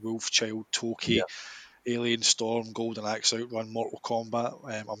 Flashback, Wolfchild, Toki, Alien Storm, Golden Axe Outrun, Mortal Kombat.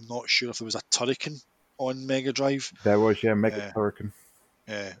 I'm not sure if there was a Turrican on Mega Drive. There was, Mega Turrican.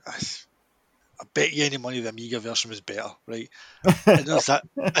 I bet you any money the Amiga version was better, right? And there's that.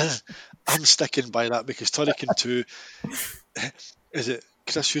 I'm sticking by that because Turrican 2, is it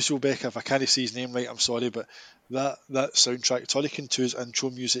Chris Husselbeck? If I can't say his name right, I'm sorry, but that soundtrack, Turrican 2's intro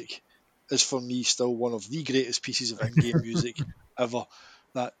music, is for me still one of the greatest pieces of in-game music ever.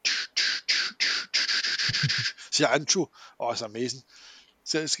 That see that intro, oh, it's amazing.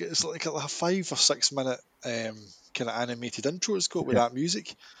 So it's like a 5 or 6 minute kind of animated intro it's got with Yeah. that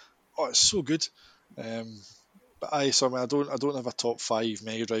music. Oh, it's so good. But so I mean, I don't have a top 5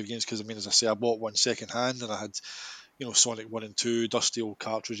 Mega Drive games because I mean, as I say, I bought one second hand and I had, you know, Sonic 1 and 2, dusty old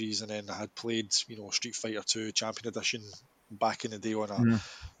cartridges, and then I had played, you know, Street Fighter 2 Champion Edition back in the day on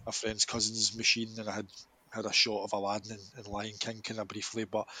a friend's cousin's machine, and I had a shot of Aladdin and Lion King kind of briefly,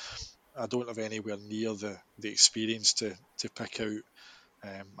 but I don't have anywhere near the experience to pick out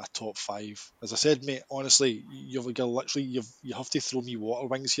a top 5. As I said, mate, honestly, you've literally you have to throw me water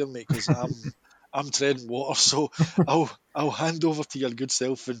wings here, mate, because I'm treading water. So I'll hand over to your good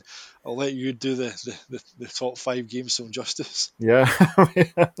self, and I'll let you do the top 5 games some justice. Yeah, I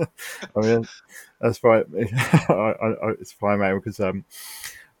mean that's fine. It's fine, mate, because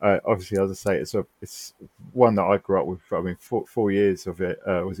obviously, as I say, it's one that I grew up with. I mean, 4 years of it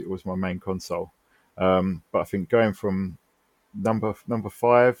was my main console. But I think going from number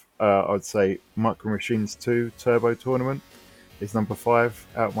 5, I'd say Micro Machines 2 Turbo Tournament is number 5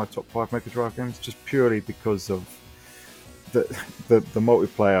 out of my top 5 Mega Drive games, just purely because of the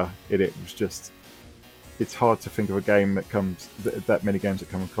multiplayer in it was just. It's hard to think of a game that many games that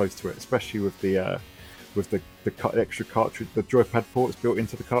come close to it, especially with the extra cartridge, the joypad ports built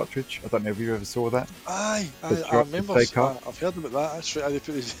into the cartridge. I don't know if you ever saw that. I remember. I've heard about that. That's right. They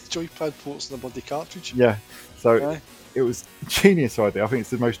put these joypad ports in the bloody cartridge. Yeah, so it was a genius idea. I think it's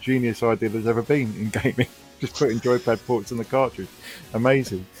the most genius idea there's ever been in gaming. Just putting joypad ports in the cartridge,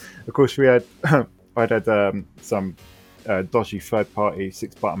 amazing. Of course, I'd had some dodgy third-party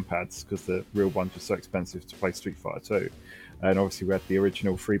 6-button pads because the real ones were so expensive to play Street Fighter 2. And obviously we had the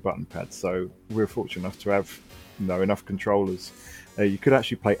original 3-button pads, so we were fortunate enough to have enough controllers. You could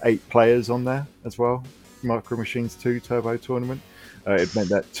actually play 8 players on there as well. Micro Machines 2 Turbo Tournament. It meant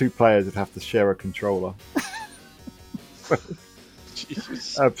that 2 players would have to share a controller.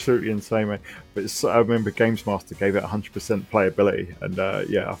 Absolutely insane, mate. But I remember Games Master gave it 100% playability, and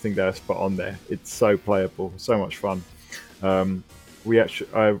I think they're spot on there. It's so playable, so much fun.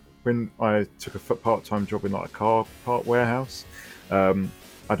 When I took a part-time job in like a car part warehouse, I'd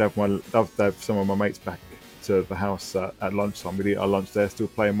have some of my mates back to the house at lunchtime. We'd eat our lunch there, still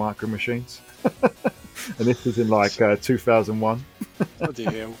playing Micro Machines. And this was in like 2001. Bloody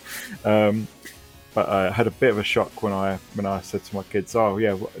hell. But I had a bit of a shock when I said to my kids, "Oh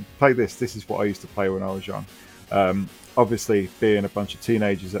yeah, play this. This is what I used to play when I was young." Obviously, being a bunch of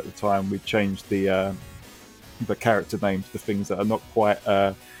teenagers at the time, we changed the character names to things that are not quite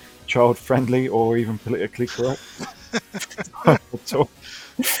child-friendly or even politically correct. So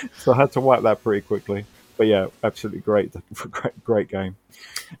I had to wipe that pretty quickly. But yeah, absolutely great game.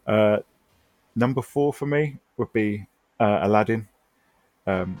 Number 4 for me would be Aladdin.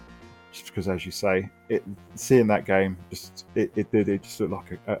 Just because, as you say, seeing that game it just looked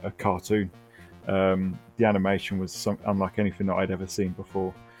like a cartoon. The animation was unlike anything that I'd ever seen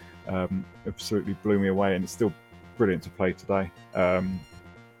before. Absolutely blew me away, and it's still brilliant to play today.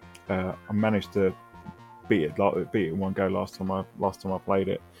 I managed to beat it in one go last time I played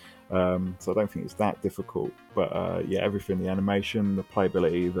it. So I don't think it's that difficult. But everything, the animation, the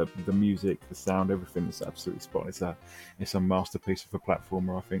playability, the music, the sound, everything is absolutely spot on. It's a masterpiece of a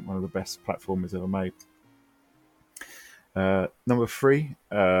platformer. I think one of the best platformers ever made. Number 3,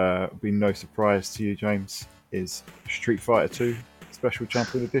 would be no surprise to you, James, is Street Fighter 2 Special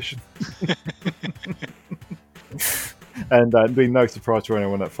Champion Edition. And be no surprise to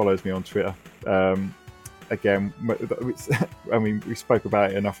anyone that follows me on Twitter. Again, I mean, we spoke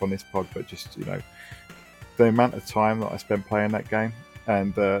about it enough on this pod, but just, the amount of time that I spent playing that game.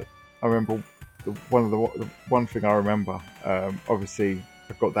 And I remember the one thing I remember, obviously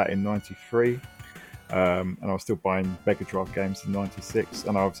I got that in 93, and I was still buying Mega Drive games in 96,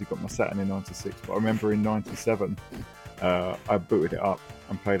 and I obviously got my Saturn in 96, but I remember in 97 I booted it up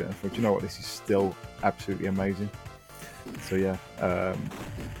and played it and thought, you know what, this is still absolutely amazing. So yeah,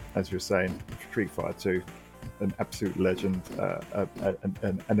 as you were saying, Street Fighter 2, an absolute legend,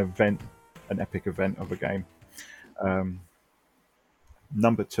 an event, an epic event of a game.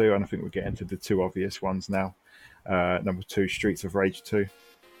 Number 2, and I think we'll get into the 2 obvious ones now. Number 2, Streets of Rage 2.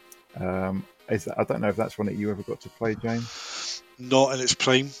 I don't know if that's one that you ever got to play, James. Not in its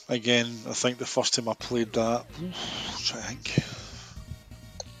prime. Again, I think the first time I played that, I think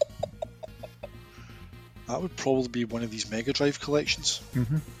that would probably be one of these Mega Drive collections.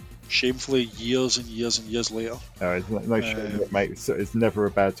 Mm-hmm. shamefully years and years and years later. No shit, mate. It's never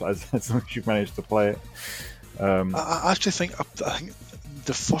a bad time as long as you've managed to play it. I actually think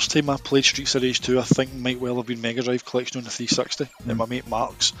the first time I played Streets of Rage 2, I think might well have been Mega Drive Collection on the 360 at my mate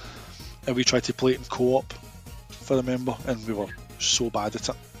Mark's, and we tried to play it in co-op, if I remember, and we were so bad at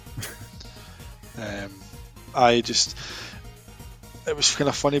it. It was kind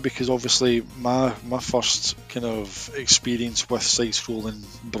of funny because obviously my first kind of experience with side-scrolling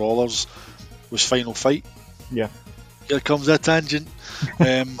brawlers was Final Fight. Yeah. Here comes a tangent.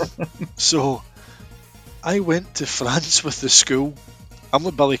 So I went to France with the school. I'm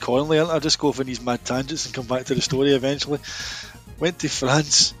like Billy Connolly, I just go off on these mad tangents and come back to the story eventually. Went to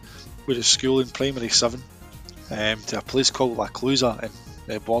France with a school in primary 7 to a place called La Clusaz in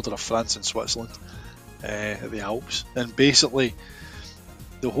the border of France and Switzerland, at the Alps. And basically,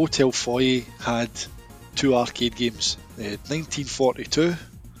 the hotel foyer had 2 arcade games. They had 1942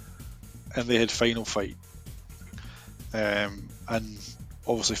 and they had Final Fight. And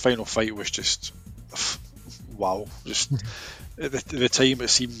obviously Final Fight was just wow. Just at the time it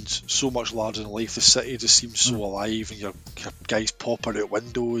seemed so much larger than life. The city just seemed so alive, and your guys popping out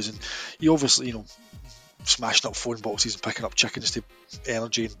windows, and you obviously, smashing up phone boxes and picking up chickens to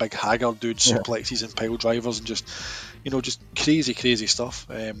energy, and big haggard dudes, suplexes and pile drivers, and just crazy stuff.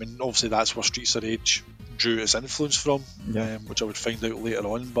 And obviously that's where Streets of Rage drew its influence from, which I would find out later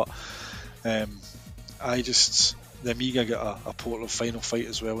on. But the Amiga got a port of Final Fight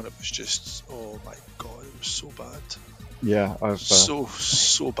as well, and it was just, oh my god, it was so bad. Yeah, I've so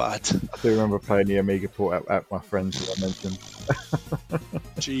bad. I do remember playing the Amiga port at my friends that I mentioned.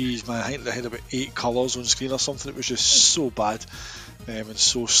 Jeez, man, I think they had about 8 colours on screen or something. It was just so bad and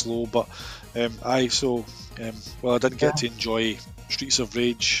so slow. But I didn't get to enjoy Streets of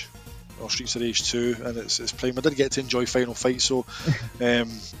Rage or Streets of Rage 2 and its prime. I did get to enjoy Final Fight, so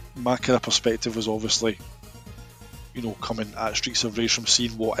my kind of perspective was obviously, coming at Streets of Rage from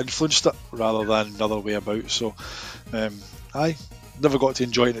seeing what influenced it rather than another way about. So I never got to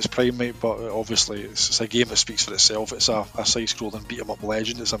enjoy it in its prime, mate, but obviously it's a game that speaks for itself. It's a side-scrolling beat-em-up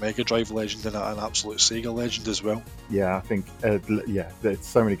legend. It's a Mega Drive legend and an absolute Sega legend as well. Yeah, I think there's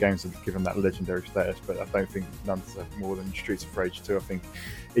so many games that have given that legendary status, but I don't think none deserve more than Streets of Rage 2. I think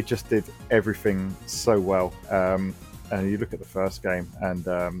it just did everything so well. And you look at the first game, and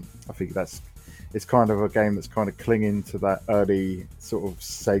I think it's kind of a game that's kind of clinging to that early sort of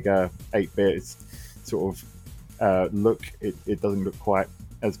Sega 8-bit sort of look. It doesn't look quite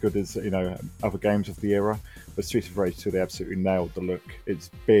as good as other games of the era, but Streets of Rage 2, they absolutely nailed the look. It's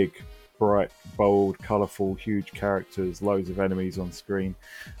big, bright, bold, colourful, huge characters, loads of enemies on screen.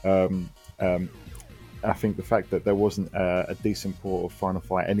 I think the fact that there wasn't a decent port of Final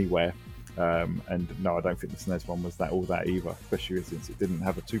Fight anywhere, and no, I don't think the SNES one was all that either, especially since it didn't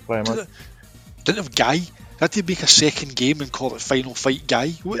have a 2-player mode. Didn't have Guy. They had to make a second game and call it Final Fight Guy.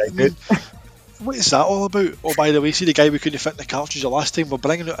 What is that all about? Oh, by the way, see the guy we couldn't fit in the cartridge the last time? We're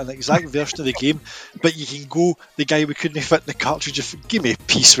bringing out an exact version of the game, but you can go the guy we couldn't fit in the cartridge. Give me a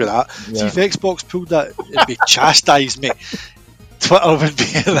piece with that. Yeah. See, if Xbox pulled that, it'd be chastised, mate. Twitter would be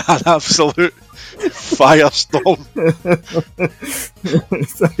in an absolute firestorm.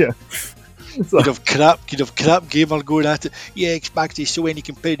 You'd have crap gamer going at it. Yeah, Xbox is so any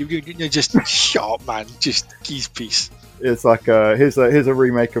competitive. Just shut up, man. Just keys piece. It's like here's a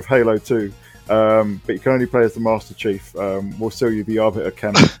remake of Halo 2. But you can only play as the Master Chief. We'll sell you the Arbiter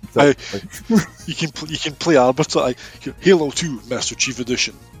camera. You can play Arbiter. Halo 2 Master Chief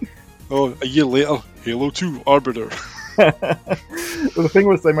Edition. Oh, a year later, Halo 2 Arbiter. Well, the thing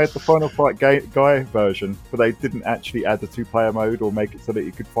was, they made the Final Fight Guy version, but they didn't actually add the 2-player mode or make it so that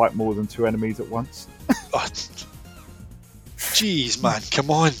you could fight more than 2 enemies at once. Jeez, man,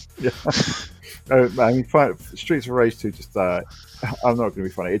 come on. Yeah. I mean, Streets of Rage 2 just, I'm not going to be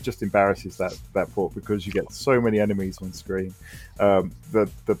funny, it just embarrasses that port because you get so many enemies on screen.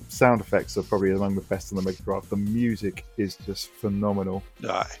 The sound effects are probably among the best on the Mega Drive. The music is just phenomenal.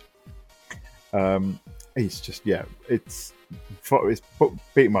 Aye. It's just, it's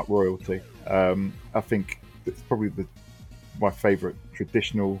beat 'em up royalty. I think it's probably my favourite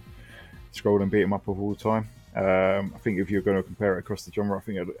traditional scrolling beat 'em up of all time. I think if you're going to compare it across the genre, I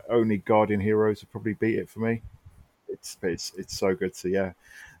think only Guardian Heroes would probably beat it for me. It's so good. So yeah,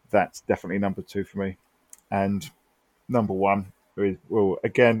 that's definitely number 2 for me. And number 1 is, well,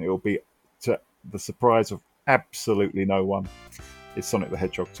 again, it'll be to the surprise of absolutely no one. It's Sonic the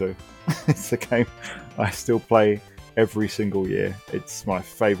Hedgehog 2. It's a game I still play every single year. It's my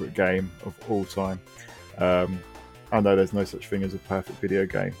favourite game of all time. I know there's no such thing as a perfect video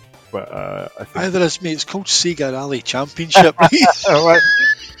game, but I think there is, mate. It's called Sega Rally Championship. Right.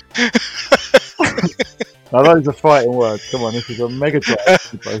 Now those are fighting words. Come on, this is a Mega Drive.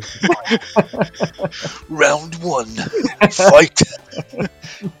 Round 1, fight.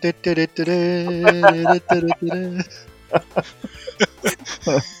 But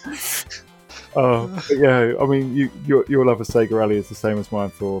yeah, I mean, your love of Sega Rally is the same as mine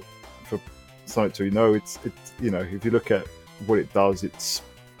for Sonic 2. No, it's if you look at what it does,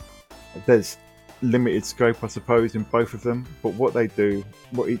 there's limited scope, I suppose, in both of them. But what they do,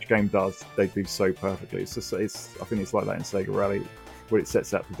 what each game does, they do so perfectly. I think it's like that in Sega Rally. What it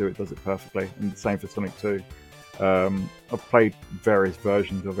sets out to do, it does it perfectly. And the same for Sonic 2. I've played various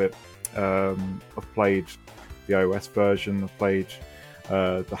versions of it. I've played the OS version. I've played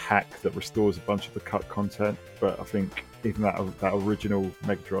the hack that restores a bunch of the cut content. But I think even that original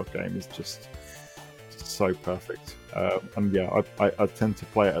Mega Drive game is just so perfect. And yeah, I tend to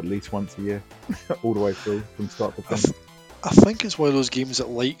play it at least once a year, all the way through from start to finish. I think it's one of those games that,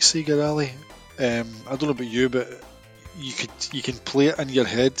 like Sega Rally, I don't know about you, but you can play it in your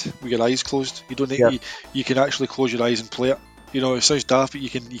head with your eyes closed. You don't need, you can actually close your eyes and play it. It sounds daft, but you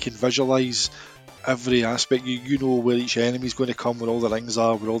can visualize every aspect. You know where each enemy is going to come, where all the rings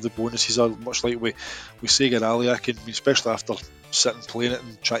are, where all the bonuses are. Much like with Sega Rally, especially after sitting playing it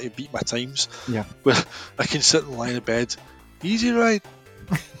and trying to beat my times, where I can sit and lie in bed, easy ride,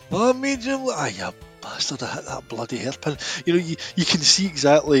 medium, you bastard, I hit that bloody hairpin. You can see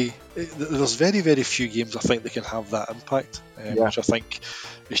exactly. There's very, very few games I think that can have that impact, which I think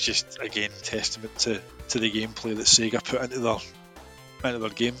is just, again, testament to the gameplay that Sega put into their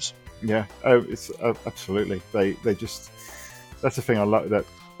games. Yeah, it's absolutely. They just, that's the thing I like, that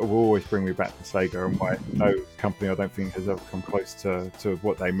will always bring me back to Sega, and why no company I don't think has ever come close to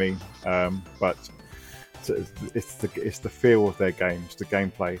what they mean. But it's the feel of their games, the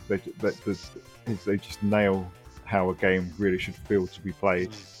gameplay. They just nail how a game really should feel to be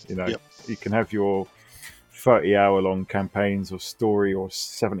played. You can have your 30-hour-long campaigns or story, or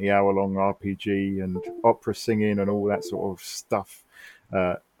 70-hour-long RPG and opera singing and all that sort of stuff.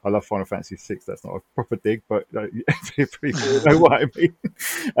 I love Final Fantasy VI. That's not a proper dig, but people know what I mean.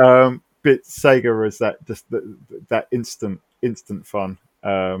 But Sega is that instant fun.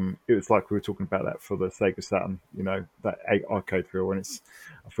 It was like we were talking about that for the Sega Saturn. That arcade feel, and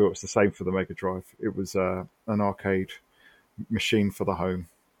I feel it's the same for the Mega Drive. It was an arcade machine for the home.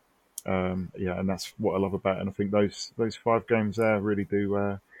 And that's what I love about it. And I think those 5 games there really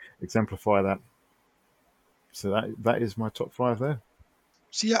do exemplify that. So that is my top 5 there.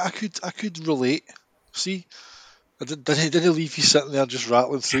 See, I could relate. See, I didn't leave you sitting there just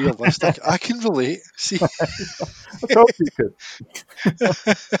rattling through your list. I can relate. See, I told you could.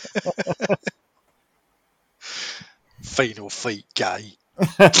 Final fight, guy.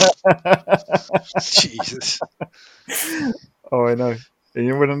 Jesus. Oh, I know. And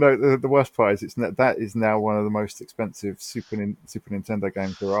you want to know the worst part is that is now one of the most expensive Super Nintendo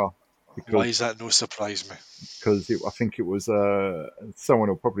games there are. Why is that no surprise me? Because I think it was someone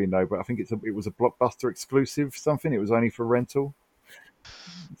will probably know, but I think it was a Blockbuster exclusive something. It was only for rental.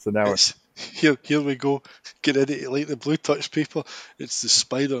 So now here we go. Get ready to like the blue touch paper. It's the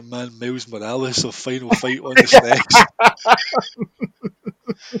Spider-Man Miles Morales of Final Fight on the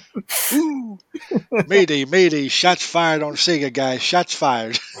SNES. Ooh. Mayday, shots fired on Sega, guys. Shots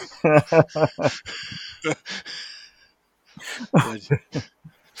fired.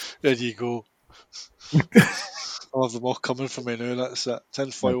 There you go. I'll have them all coming for me now. That's it.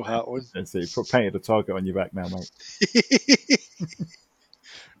 Tinfoil hat on. So you painted a target on your back now, mate.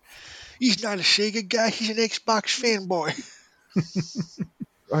 He's not a Sega guy. He's an Xbox fanboy.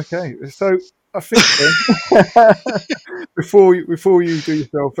 Okay, so I think before you do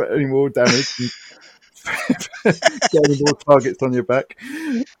yourself any more damage and get any more targets on your back,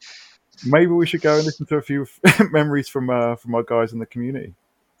 maybe we should go and listen to a few memories from our guys in the community.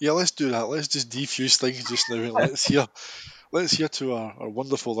 Yeah, let's do that. Let's just defuse things just now and let's hear to our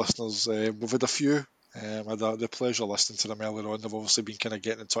wonderful listeners. We've had a few. I had the pleasure listening to them earlier on. They've obviously been kind of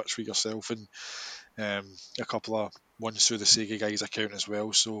getting in touch with yourself and a couple of ones through the Sega Guys account as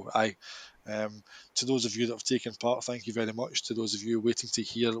well. So to those of you that have taken part, thank you very much. To those of you waiting to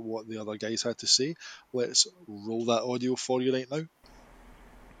hear what the other guys had to say, let's roll that audio for you right now.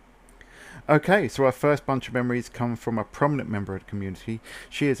 Okay, so our first bunch of memories come from a prominent member of the community.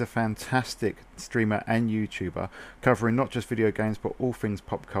 She is a fantastic streamer and YouTuber, covering not just video games but all things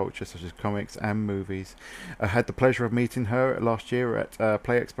pop culture such as comics and movies. I had the pleasure of meeting her last year at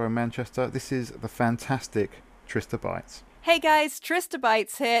Play Expo in Manchester. This is the fantastic Trista Bytes. Hey guys, Trista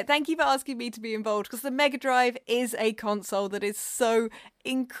Bites here. Thank you for asking me to be involved because the Mega Drive is a console that is so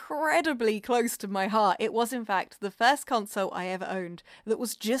incredibly close to my heart. It was, in fact, the first console I ever owned that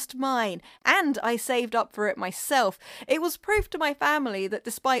was just mine, and I saved up for it myself. It was proof to my family that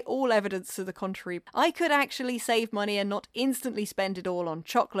despite all evidence to the contrary, I could actually save money and not instantly spend it all on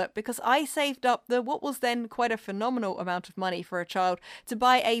chocolate because I saved up what was then quite a phenomenal amount of money for a child to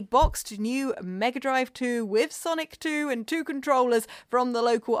buy a boxed new Mega Drive 2 with Sonic 2 and 2 controllers from the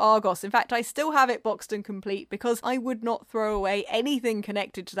local Argos. In fact, I still have it boxed and complete because I would not throw away anything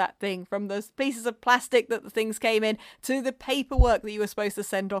connected to that thing, from the pieces of plastic that the things came in to the paperwork that you were supposed to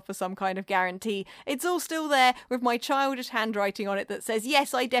send off for some kind of guarantee. It's all still there with my childish handwriting on it that says,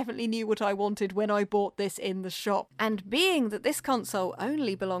 yes, I definitely knew what I wanted when I bought this in the shop. And being that this console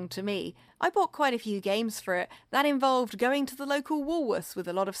only belonged to me, I bought quite a few games for it. That involved going to the local Woolworths with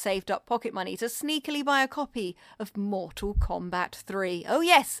a lot of saved up pocket money to sneakily buy a copy of Mortal Kombat 3. Oh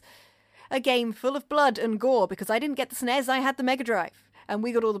yes! A game full of blood and gore because I didn't get the SNES, I had the Mega Drive. And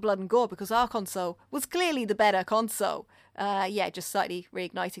we got all the blood and gore because our console was clearly the better console. Just slightly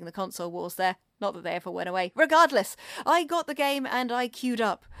reigniting the console wars there. Not that they ever went away. Regardless, I got the game and I queued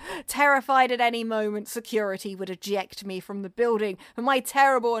up. Terrified at any moment security would eject me from the building, and my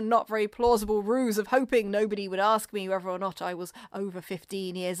terrible and not very plausible ruse of hoping nobody would ask me whether or not I was over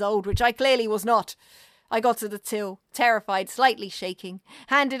 15 years old, which I clearly was not. I got to the till, terrified, slightly shaking,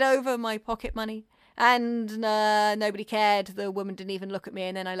 handed over my pocket money, and nobody cared. The woman didn't even look at me,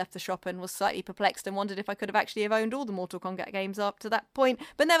 and then I left the shop and was slightly perplexed and wondered if I could have actually have owned all the Mortal Kombat games up to that point.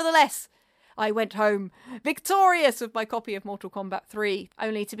 But nevertheless, I went home victorious with my copy of Mortal Kombat 3,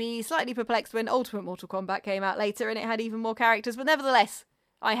 only to be slightly perplexed when Ultimate Mortal Kombat came out later and it had even more characters. But nevertheless,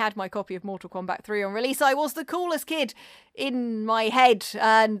 I had my copy of Mortal Kombat 3 on release. I was the coolest kid in my head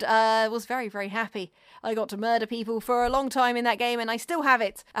and was very, very happy. I got to murder people for a long time in that game and I still have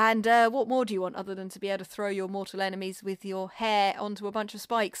it. And what more do you want other than to be able to throw your mortal enemies with your hair onto a bunch of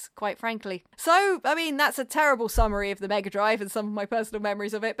spikes, quite frankly. So, I mean, that's a terrible summary of the Mega Drive and some of my personal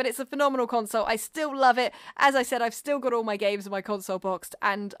memories of it, but it's a phenomenal console. I still love it. As I said, I've still got all my games in my console boxed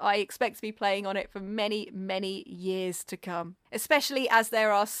and I expect to be playing on it for many, many years to come. Especially as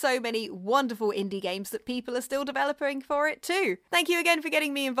there are so many wonderful indie games that people are still developing for it too. Thank you again for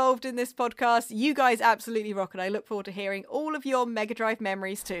getting me involved in this podcast. You guys absolutely rock and I look forward to hearing all of your Mega Drive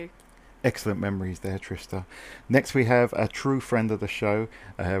memories too. Excellent memories there, Trista. Next we have a true friend of the show.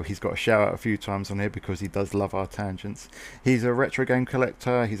 He's got a shout out a few times on here because he does love our tangents. He's a retro game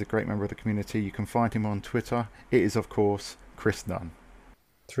collector. He's a great member of the community. You can find him on Twitter. It is, of course, Chris Nunn.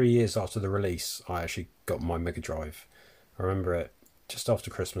 3 years after the release, I actually got my Mega Drive. I remember it just after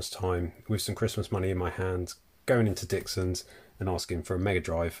Christmas time, with some Christmas money in my hand, going into Dixon's and asking for a Mega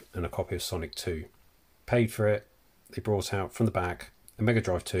Drive and a copy of Sonic 2. Paid for it. They brought out from the back a Mega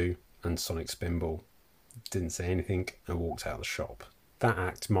Drive 2 and Sonic Spinball. Didn't say anything and walked out of the shop. That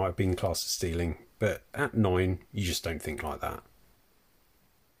act might have been classed as stealing, but at 9, you just don't think like that.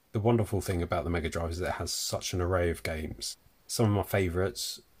 The wonderful thing about the Mega Drive is that it has such an array of games. Some of my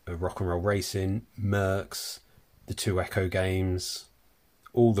favourites are Rock and Roll Racing, Mercs, the 2 Echo games,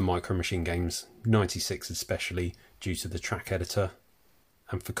 all the Micro Machine games, 96 especially, due to the track editor.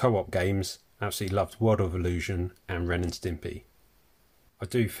 And for co-op games, I absolutely loved World of Illusion and Ren and Stimpy. I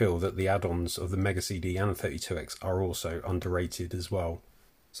do feel that the add-ons of the Mega CD and the 32X are also underrated as well.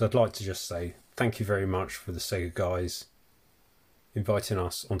 So I'd like to just say thank you very much for the Sega guys inviting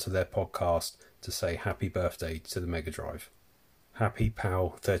us onto their podcast to say happy birthday to the Mega Drive. Happy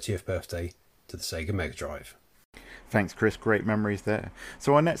PAL 30th birthday to the Sega Mega Drive. Thanks, Chris. Great memories there.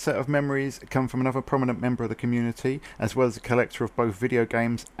 So our next set of memories come from another prominent member of the community, as well as a collector of both video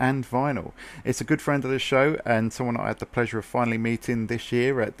games and vinyl. It's a good friend of the show and someone I had the pleasure of finally meeting this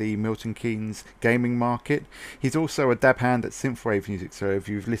year at the Milton Keynes Gaming Market. He's also a dab hand at synthwave music, so if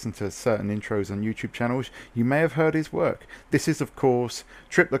you've listened to certain intros on YouTube channels, you may have heard his work. This is, of course,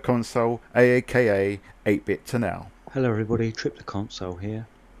 Trip the Console, aka 8-Bit to Now. Hello everybody, Trip the Console here.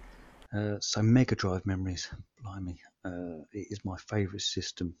 So Mega Drive memories, blimey. It is my favourite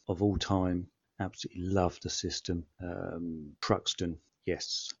system of all time. Absolutely love the system. Truxton,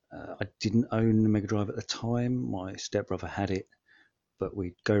 yes. I didn't own the Mega Drive at the time. My stepbrother had it, but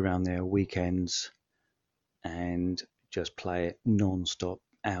we'd go around there weekends and just play it non-stop,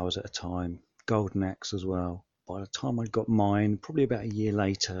 hours at a time. Golden Axe as well. By the time I got mine, probably about a year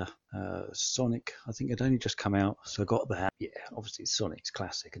later, Sonic, I think had only just come out, so I got that. Yeah, obviously Sonic's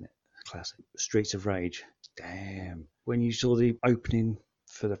classic, isn't it? Classic. Streets of Rage. Damn. When you saw the opening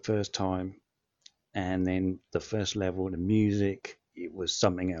for the first time, and then the first level, the music, it was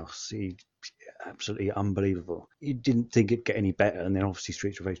something else. absolutely unbelievable. You didn't think it'd get any better, and then obviously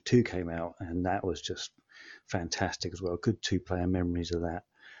Streets of Rage 2 came out, and that was just fantastic as well. Good two-player memories of that.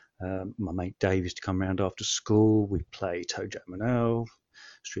 My mate Dave used to come around after school. We'd play Toe Jam and Earl,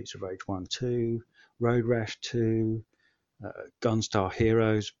 Streets of Rage 1, 2, Road Rash 2, Gunstar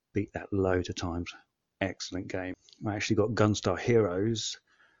Heroes. Beat that loads of times. Excellent game. I actually got Gunstar Heroes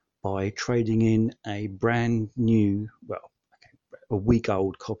by trading in a brand new, a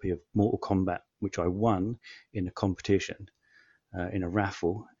week-old copy of Mortal Kombat, which I won in a competition, in a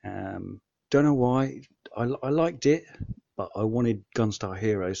raffle. Don't know why. I liked it, but I wanted Gunstar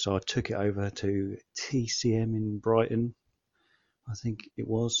Heroes, so I took it over to TCM in Brighton, I think it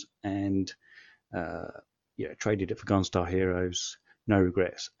was, and traded it for Gunstar Heroes. No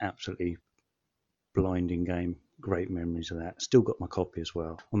regrets. Absolutely blinding game. Great memories of that. Still got my copy as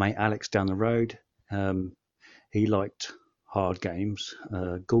well. My mate Alex down the road, he liked hard games.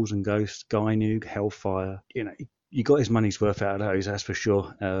 Ghouls and Ghosts, Gynoog, Hellfire. You got his money's worth out of those, that's for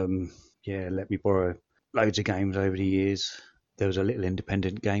sure. Let me borrow loads of games over the years. There was a little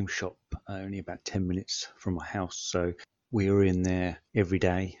independent game shop only about 10 minutes from my house, so we were in there every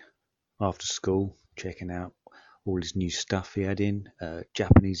day after school checking out all his new stuff he had in,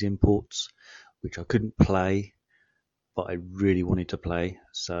 Japanese imports, which I couldn't play, but I really wanted to play,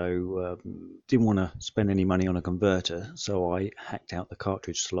 so didn't want to spend any money on a converter, so I hacked out the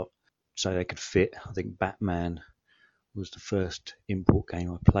cartridge slot so they could fit. I think Batman was the first import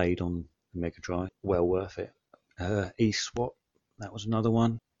game I played on the Mega Drive. Well worth it. E-Swap, that was another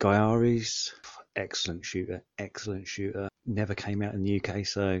one. Gaiares, excellent shooter. Never came out in the UK,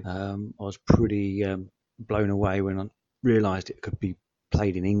 so I was pretty blown away when I realised it could be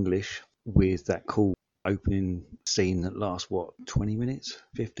played in English with that cool opening scene that lasts 20 minutes,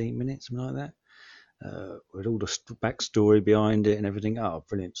 15 minutes, something like that, with all the backstory behind it and everything.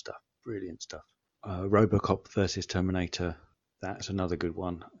 Brilliant stuff. Robocop versus Terminator, that's another good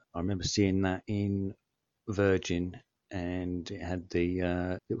one. I remember seeing that in Virgin, and it had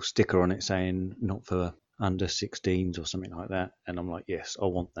the little sticker on it saying not for under 16s or something like that, and I'm like, yes, I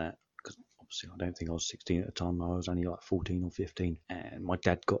want that, because obviously I don't think I was 16 at the time. I was only like 14 or 15, and my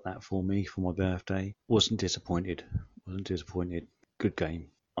dad got that for me for my birthday. Wasn't disappointed. Good game.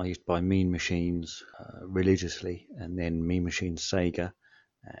 I used to buy Mean Machines religiously, and then Mean Machines Sega,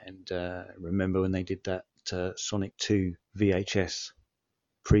 and remember when they did that Sonic 2 VHS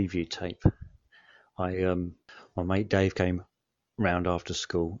preview tape. My mate Dave came round after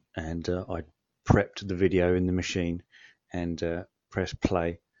school, and I prepped the video in the machine and pressed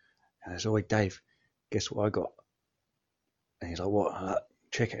play. And I said, "Oi, Dave, guess what I got?" And he's like, "What?"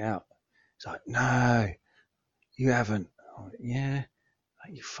 Check it out. He's like, "No, you haven't." I'm like, "Yeah."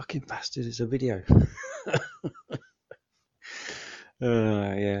 Like, "You fucking bastard, it's a video."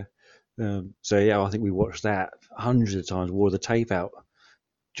 Yeah. I think we watched that hundreds of times, wore the tape out,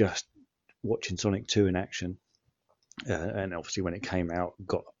 just watching Sonic 2 in action. And obviously when it came out,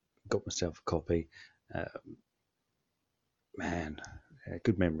 got myself a copy.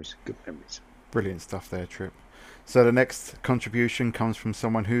 Good memories. Brilliant stuff there, Trip. So the next contribution comes from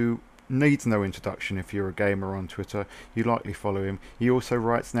someone who needs no introduction. If you're a gamer on Twitter, you likely follow him. He also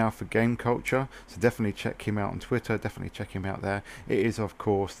writes now for Game Culture, so definitely check him out on Twitter, definitely check him out there. It is, of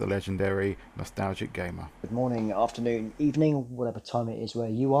course, the legendary Nostalgic Gamer. Good morning, afternoon, evening, whatever time it is where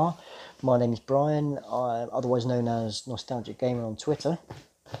you are. My name is Brian, I'm otherwise known as Nostalgic Gamer on Twitter.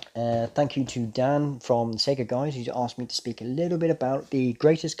 Thank you to Dan from the Sega Guys, who's asked me to speak a little bit about the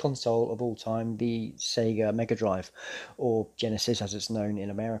greatest console of all time, the Sega Mega Drive, or Genesis as it's known in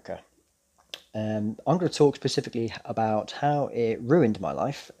America. I'm going to talk specifically about how it ruined my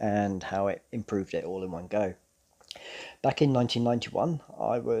life and how it improved it all in one go. Back in 1991,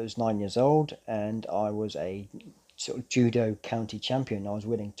 I was 9 years old, and I was a sort of judo county champion. I was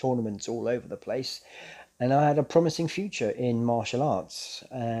winning tournaments all over the place, and I had a promising future in martial arts,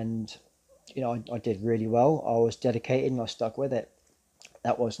 and I did really well. I was dedicated and I stuck with it.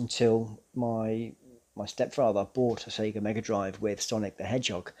 That was until my stepfather bought a Sega Mega Drive with Sonic the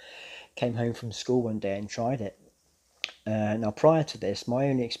Hedgehog. Came home from school one day and tried it. Now, prior to this, my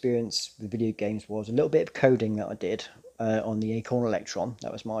only experience with video games was a little bit of coding that I did on the Acorn Electron.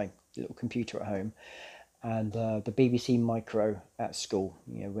 That was my little computer at home. And the BBC Micro at school,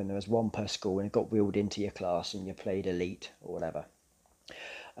 when there was one per school and it got wheeled into your class and you played Elite or whatever.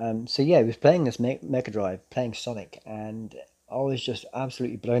 I was playing this Mega Drive, playing Sonic, and I was just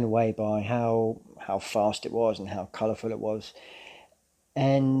absolutely blown away by how fast it was and how colourful it was.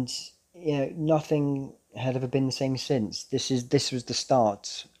 And nothing had ever been the same since. This was the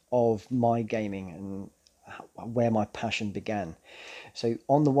start of my gaming and where my passion began. So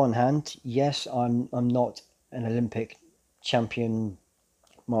on the one hand, yes, I'm not an Olympic champion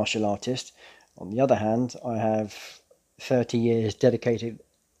martial artist. On the other hand, I have 30 years dedicated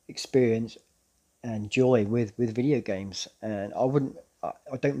experience and joy with video games, and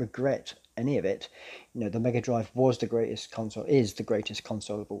I don't regret any of it. The Mega Drive is the greatest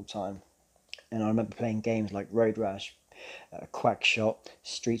console of all time. And I remember playing games like Road Rash, Quackshot,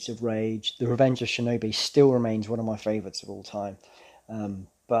 Streets of Rage. The Revenge of Shinobi still remains one of my favourites of all time.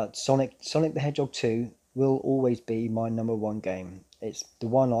 But Sonic the Hedgehog 2 will always be my number one game. It's the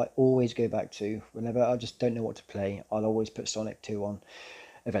one I always go back to. Whenever I just don't know what to play, I'll always put Sonic 2 on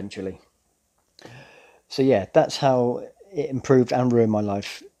eventually. So yeah, that's how it improved and ruined my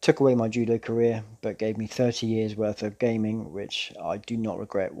life. Took away my judo career, but gave me 30 years worth of gaming, which I do not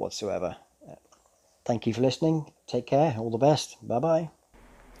regret whatsoever. Thank you for listening. Take care. All the best. Bye-bye.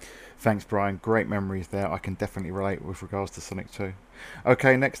 Thanks, Brian. Great memories there. I can definitely relate with regards to Sonic 2.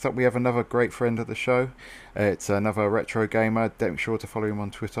 Okay, next up we have another great friend of the show. It's another retro gamer. Make sure to follow him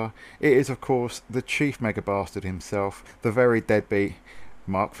on Twitter. It is, of course, the chief mega bastard himself, the very deadbeat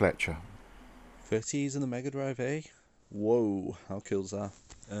Mark Fletcher. 30s in the Mega Drive, eh? Whoa, how cool's that?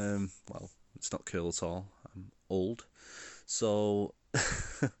 Well, it's not cool at all. I'm old. So,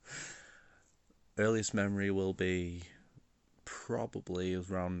 earliest memory will be probably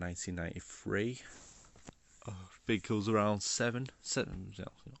around 1993. I think I was around seven.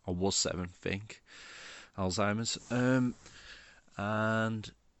 I was 7, I think. Alzheimer's.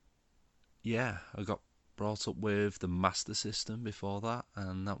 And yeah, I got brought up with the Master System before that,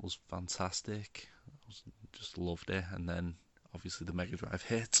 and that was fantastic. Just loved it. And then obviously the Mega Drive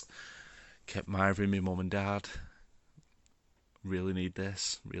hit. Kept mithering my mum and dad. Really need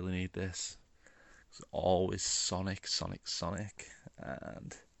this. It's always Sonic.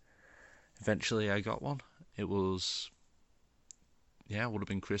 And eventually I got one. It would have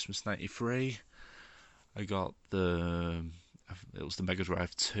been Christmas '93. I got it was the Mega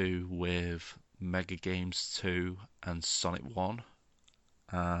Drive 2 with Mega Games 2 and Sonic 1.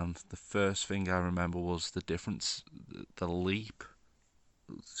 And the first thing I remember was the difference, the leap.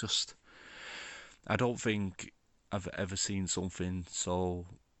 Just, I don't think I've ever seen something so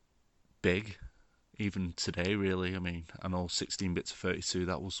big, even today, really. I mean, I know 16-bit to 32,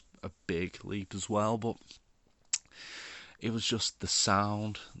 that was a big leap as well, but it was just the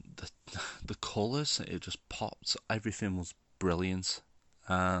sound, the colours, it just popped. Everything was brilliant.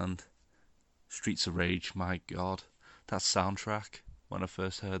 And Streets of Rage, my God, that soundtrack, when I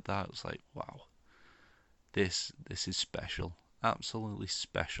first heard that, it was like, wow, this is special, absolutely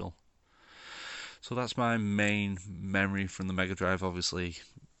special. So that's my main memory from the Mega Drive. Obviously,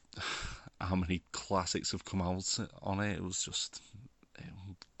 how many classics have come out on it, it was just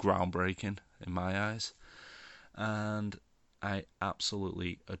groundbreaking in my eyes. And I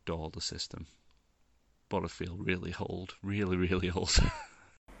absolutely adore the system. But I feel really old, really old.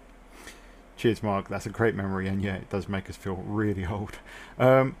 Cheers, Mark. That's a great memory, and yeah, it does make us feel really old.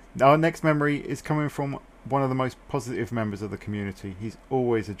 Our next memory is coming from one of the most positive members of the community. He's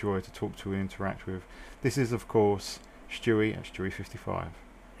always a joy to talk to and interact with. This is, of course, Stewie at Stewie55.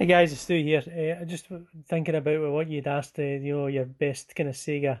 Hey guys, it's Stu here. I just thinking about what you'd asked, your best kind of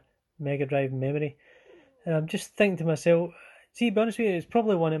Sega Mega Drive memory, and I'm just thinking to myself, see, to be honest with you, it's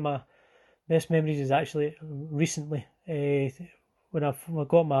probably one of my best memories is actually recently. When I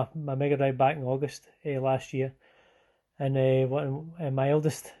got my Mega Drive back in August last year, and my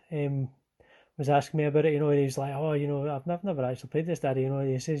eldest was asking me about it, and he was like, "Oh, I've never actually played this, Daddy."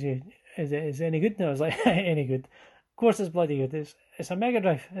 He says, "Is it any good?" And I was like, "Any good? Of course, it's bloody good. It's a Mega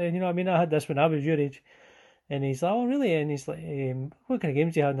Drive." And, I had this when I was your age. And he's like, "Oh, really?" And he's like, "What kind of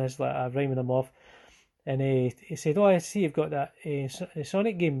games do you have?" And I was like, I'm rhyming them off. And he said, "Oh, I see you've got that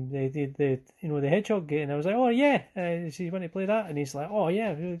Sonic game, the Hedgehog game." And I was like, "Oh yeah." He said, "You want to play that?" And he's like, "Oh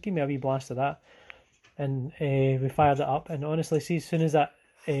yeah, give me a wee blast of that." And we fired it up. And honestly, see, as soon as that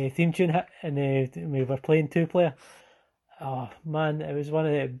theme tune hit and we were playing 2-player, oh man, it was one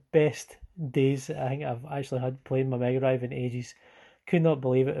of the best days I think I've actually had playing my Mega Drive in ages. Could not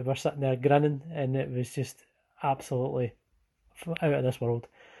believe it. We were sitting there grinning, and it was just absolutely out of this world.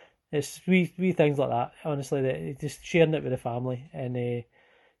 It's wee things like that, honestly, that just sharing it with the family and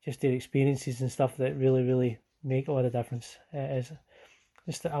just their experiences and stuff that really make a lot of difference. It is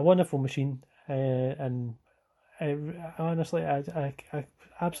just a wonderful machine, and I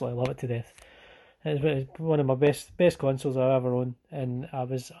absolutely love it to death. It's one of my best consoles I've ever owned, and I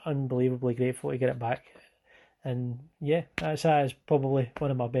was unbelievably grateful to get it back. And yeah, that is probably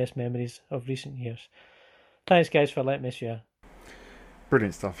one of my best memories of recent years. Thanks, guys, for letting me share.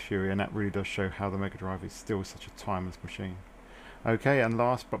 Brilliant stuff, Huey, and that really does show how the Mega Drive is still such a timeless machine. Okay, and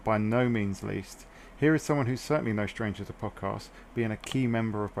last but by no means least, here is someone who's certainly no stranger to podcasts, being a key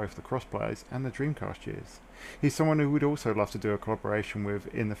member of both the Crossplayers and the Dreamcast years. He's someone who would also love to do a collaboration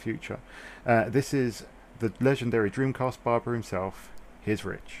with in the future. This is the legendary Dreamcast barber himself. Here's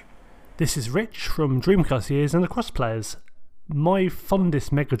Rich. This is Rich from Dreamcast years and the Crossplayers. My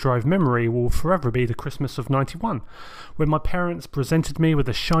fondest Mega Drive memory will forever be the Christmas of '91, when my parents presented me with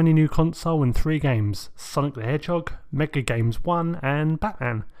a shiny new console and 3 games, Sonic the Hedgehog, Mega Games 1 and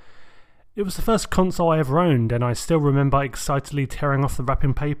Batman. It was the first console I ever owned, and I still remember excitedly tearing off the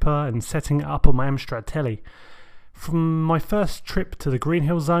wrapping paper and setting it up on my Amstrad telly. From my first trip to the Green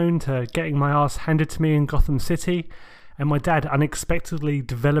Hill Zone to getting my ass handed to me in Gotham City, and my dad unexpectedly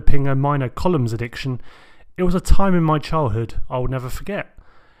developing a minor columns addiction, it was a time in my childhood I'll never forget.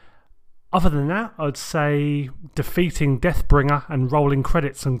 Other than that, I'd say defeating Deathbringer and rolling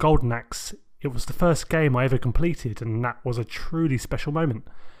credits on Golden Axe. It was the first game I ever completed, and that was a truly special moment.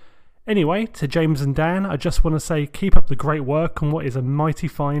 Anyway, to James and Dan, I just want to say keep up the great work on what is a mighty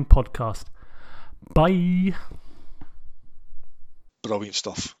fine podcast. Bye! Brilliant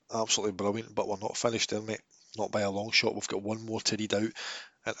stuff. Absolutely brilliant, but we're not finished there, mate. Not by a long shot. We've got one more to read out.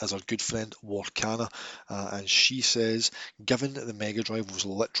 It is our good friend Warcana, and she says, given that the Mega Drive was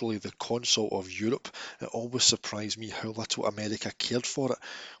literally the console of Europe, it always surprised me how little America cared for it.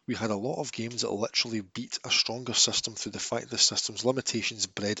 We had a lot of games that literally beat a stronger system through the fact the system's limitations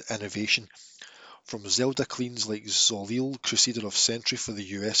bred innovation. From Zelda cleans like Zolil, Crusader of Century for the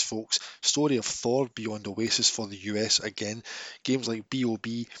US folks, Story of Thor, Beyond Oasis for the US again, games like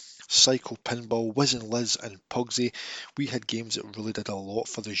B.O.B., Psycho Pinball, Wiz and Liz and Pugsy. We had games that really did a lot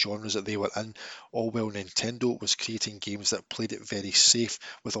for the genres that they were in, all while Nintendo was creating games that played it very safe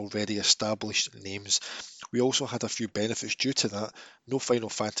with already established names. We also had a few benefits due to that. No Final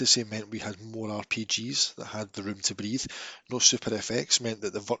Fantasy meant we had more RPGs that had the room to breathe. No Super FX meant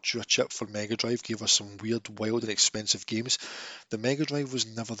that the Virtua chip for Mega Drive gave us some weird, wild and expensive games. The Mega Drive was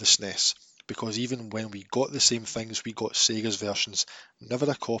never the SNES, because even when we got the same things, we got Sega's versions, never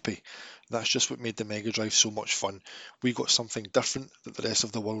a copy. That's just what made the Mega Drive so much fun. We got something different that the rest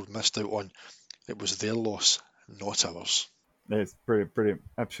of the world missed out on. It was their loss, not ours. It's brilliant,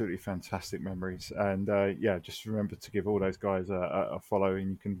 absolutely fantastic memories, and yeah, just remember to give all those guys a follow,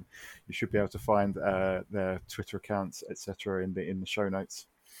 and you should be able to find their Twitter accounts, etc., in the show notes.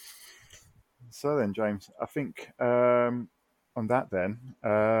 So then, James, I think on that then,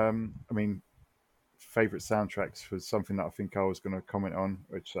 I mean, favorite soundtracks was something that I think I was going to comment on,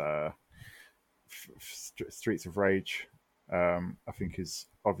 which Streets of Rage, I think is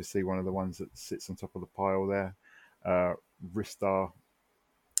obviously one of the ones that sits on top of the pile there. Ristar,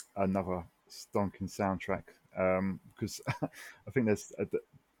 another stonking soundtrack, because I think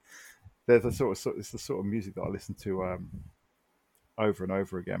there's a sort of it's the sort of music that I listen to over and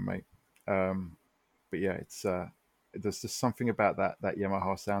over again, mate. But yeah, it's there's just something about that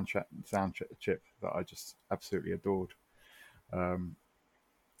Yamaha sound chip that I just absolutely adored.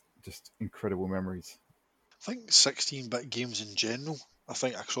 Just incredible memories. I think 16-bit games in general, I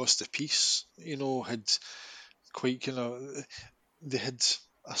think across the piece, had quite they had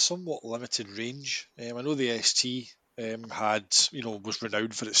a somewhat limited range. I know the ST had, was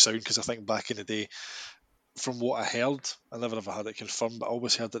renowned for its sound, because I think back in the day, from what I heard, I never ever had it confirmed, but I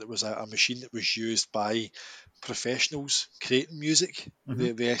always heard that it was a machine that was used by professionals creating music.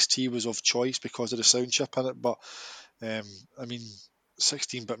 Mm-hmm. The ST was of choice because of the sound chip in it, but I mean,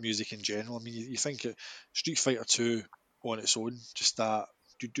 16-bit music in general, I mean, you think Street Fighter 2 on its own, just that.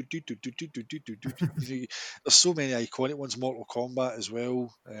 There's so many iconic ones. Mortal Kombat as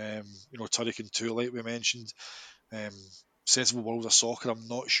well. Turrican 2, like we mentioned. Sensible World of Soccer. I'm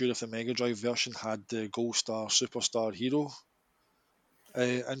not sure if the Mega Drive version had the Gold Star Superstar Hero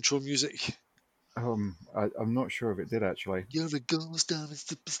intro music. I'm not sure if it did actually. You're a Gold Star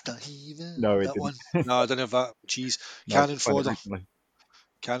Superstar Hero. No, it that didn't. one. No, I didn't have that. Jeez. No, Cannon find it Fodder. recently.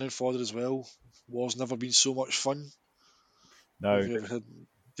 Cannon Fodder as well. War's never been so much fun. No, Have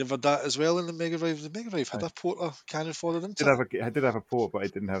you ever had that as well in the Mega Drive? The Mega Drive had a port of Cannon Fodder, didn't it? I did have a port, but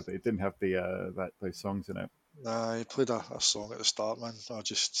it didn't have those songs in it. Nah, he played a song at the start, man. I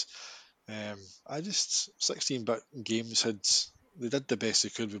just 16-bit games they did the best they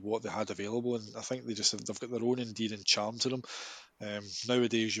could with what they had available, and I think they've got their own endearing charm to them.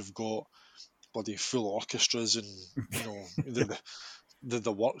 Nowadays you've got bloody full orchestras, and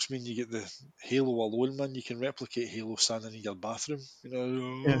the works mean you get the Halo alone, man. You can replicate Halo standing in your bathroom,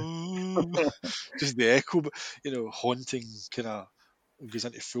 just the echo, but haunting kind of goes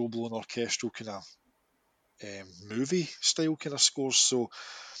into full blown orchestral kind of movie style kind of scores. So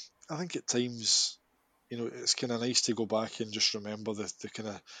I think at times, it's kind of nice to go back and just remember the kind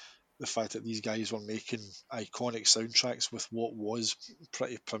of the fact that these guys were making iconic soundtracks with what was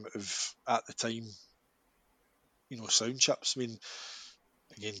pretty primitive at the time, sound chips. I mean,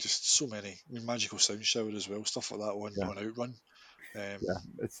 again, just so many. I mean, Magical Sound Shower as well, stuff like that on Outrun. Yeah,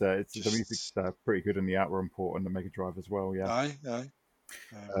 it's the music's pretty good in the Outrun port and the Mega Drive as well. Yeah, Aye.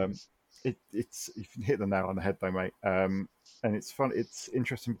 It's you can hit the nail on the head though, mate. And it's fun. It's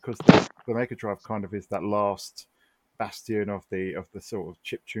interesting because the Mega Drive kind of is that last bastion of the sort of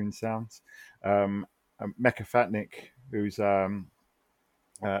chiptune sounds. Mecha Fatnik, who's a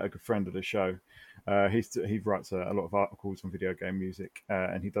good friend of the show, he writes a lot of articles on video game music,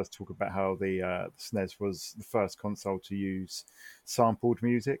 and he does talk about how the SNES was the first console to use sampled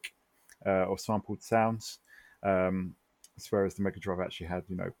music or sampled sounds. Whereas the Mega Drive actually had,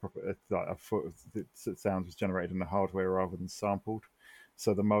 proper like a foot of the sound was generated in the hardware rather than sampled.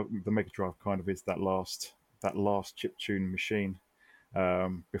 So the Mega Drive kind of is that last chiptune machine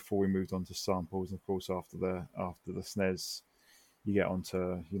before we moved on to samples. And of course, after the SNES, you get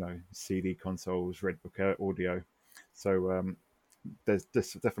onto CD consoles, Red Book audio. So there's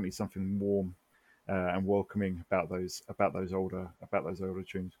definitely something warm and welcoming about those older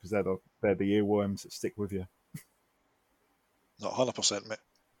tunes, because they're the earworms that stick with you. Not 100%, mate.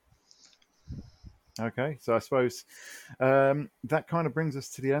 Okay, so I suppose that kind of brings us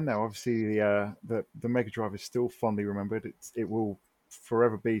to the end now. Obviously, the Mega Drive is still fondly remembered. It will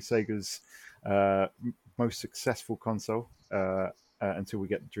forever be Sega's most successful console until we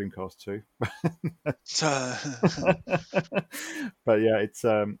get the Dreamcast 2. But yeah, it's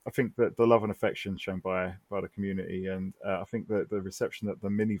I think that the love and affection shown by the community, and I think that the reception that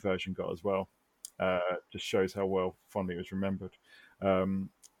the mini version got as well just shows how well fondly it was remembered. And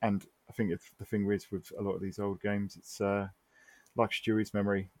I think the thing is with a lot of these old games, it's like Stewie's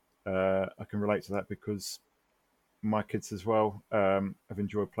memory. I can relate to that because my kids as well have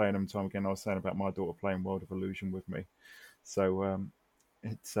enjoyed playing them time again. I was saying about my daughter playing World of Illusion with me, so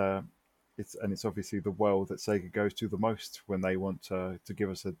it's obviously the world that Sega goes to the most when they want to give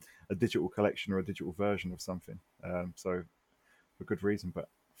us a digital collection or a digital version of something. So for good reason. But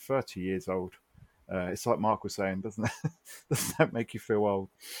 30 years old, it's like Mark was saying, doesn't that doesn't that make you feel old?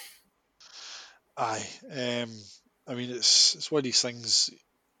 Aye. I mean, it's one of these things.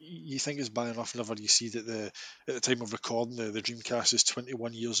 You think it's bad enough whenever you see that at the time of recording the Dreamcast is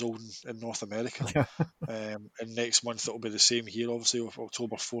 21 years old in North America, and next month it'll be the same here, obviously, with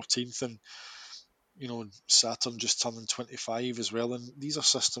October 14th, and Saturn just turning 25 as well. And these are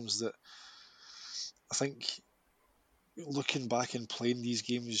systems that I think, looking back and playing these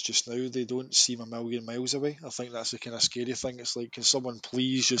games just now, they don't seem a million miles away. I think that's the kind of scary thing. It's like, can someone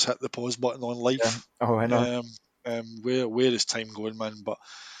please just hit the pause button on life? Yeah. Oh, I know. Where is time going, man? But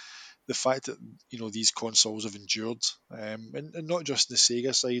the fact that these consoles have endured, and not just the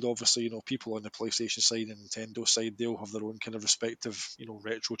Sega side, obviously, people on the PlayStation side and Nintendo side, they'll have their own kind of respective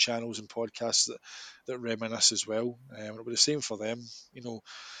retro channels and podcasts that reminisce as well. It'll be the same for them.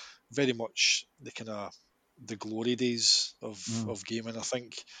 Very much the glory days of gaming. I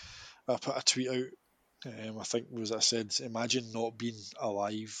think I put a tweet out. I think I said, imagine not being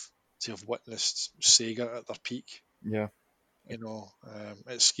alive to have witnessed Sega at their peak. Yeah.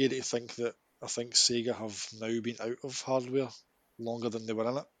 It's scary to think that I think Sega have now been out of hardware longer than they were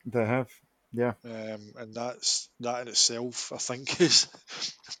in it. They have, yeah. And that in itself, I think, is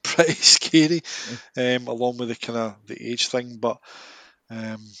pretty scary, along with the age thing. But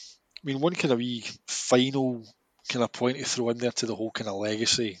I mean, one kind of wee final kind of point to throw in there to the whole kind of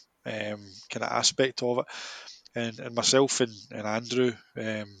legacy kind of aspect of it, and myself and Andrew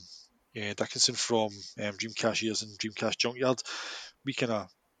Dickinson from Dreamcast Years and Dreamcast Junkyard, we kind of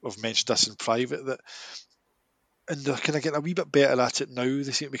have mentioned this in private, that, and they're kind of getting a wee bit better at it now. They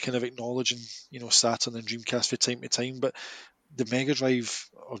seem to be kind of acknowledging Saturn and Dreamcast from time to time, but the Mega Drive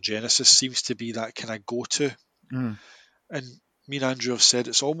or Genesis seems to be that kind of go-to. And me and Andrew have said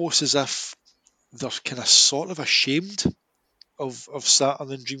it's almost as if they're kind of sort of ashamed of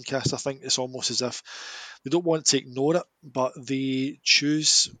Saturn and Dreamcast. I think it's almost as if they don't want to ignore it, but they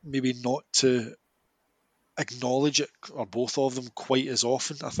choose maybe not to acknowledge it, or both of them, quite as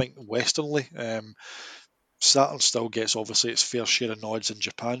often. I think westernly, Saturn still gets obviously its fair share of nods in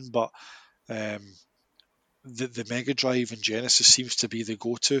Japan, but the Mega Drive and Genesis seems to be the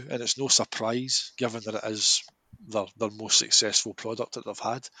go-to, and it's no surprise given that it is their most successful product that they've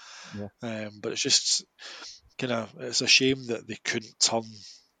had. Yeah. But it's just it's a shame that they couldn't turn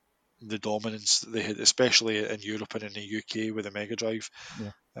the dominance that they had, especially in Europe and in the UK with the Mega Drive.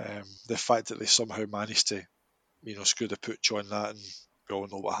 Yeah. The fact that they somehow managed to, screw the pooch on that, and we all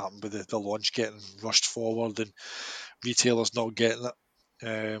know what happened with the launch getting rushed forward and retailers not getting it,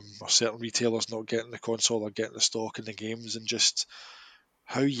 or certain retailers not getting the console or getting the stock in the games, and just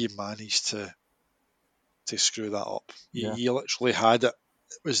how you managed to screw that up. Yeah. You literally had it;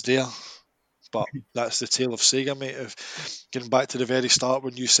 it was there. But that's the tale of Sega, mate. Of getting back to the very start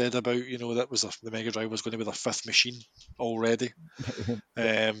when you said about, that was the Mega Drive was going to be their fifth machine already.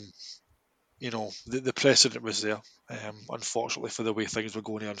 The precedent was there. Unfortunately, for the way things were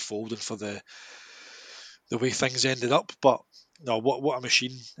going to unfold and for the way things ended up. But no, what a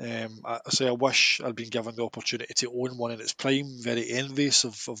machine! I wish I'd been given the opportunity to own one in its prime. Very envious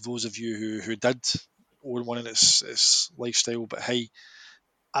of those of you who did own one in its lifestyle. But hey,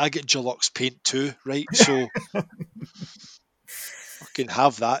 I get Deluxe Paint too, right? So I can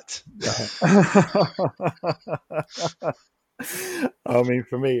have that. I mean,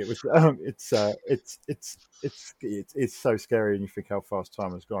 for me, it was it's so scary, and you think how fast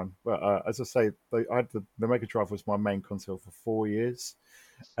time has gone. But as I say, I had the Mega Drive was my main console for 4 years,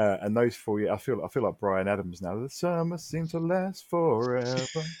 and those 4 years, I feel like Brian Adams now. The summer seemed to last forever.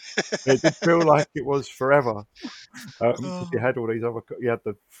 It did feel like it was forever. You had all these other, you had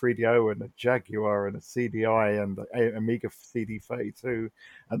the 3DO and the Jaguar and the CDI and the Amiga CD32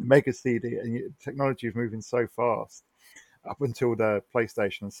 and the Mega CD, and technology is moving so fast up until the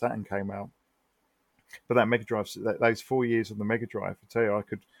PlayStation and Saturn came out. But that Mega Drive, those 4 years of the Mega Drive, I tell you, I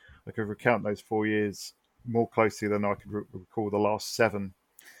could recount those 4 years more closely than I could recall the last 7.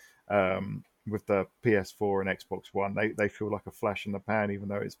 With the PS4 and Xbox One, they feel like a flash in the pan, even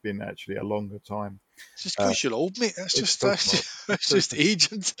though it's been actually a longer time. It's just because you're old, mate. That's just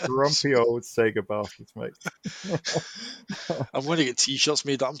aging. Grumpy old Sega bastards, mate. I'm going to get T-shirts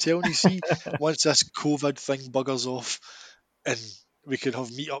made up. I'm telling you, see, once this COVID thing buggers off, and we can have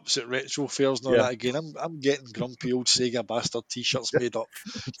meetups at retro fairs and all that again, I'm getting grumpy old Sega bastard T-shirts made up.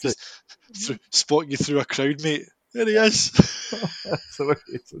 Just spot you through a crowd, mate. There he is.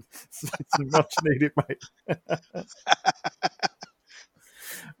 Absolutely, it's much needed, mate.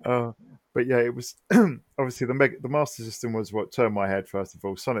 But yeah, it was obviously the Master System was what turned my head. First of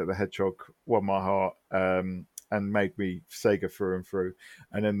all, Sonic the Hedgehog won my heart and made me Sega through and through.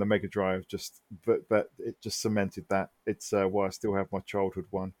 And then the Mega Drive just that it just cemented that. It's why I still have my childhood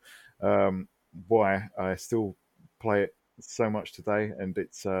one. Why I still play it so much today, and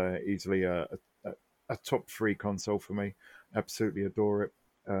it's easily a top 3 console for me. Absolutely adore it.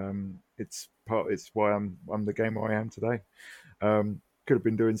 It's why I'm the gamer I am today. Could have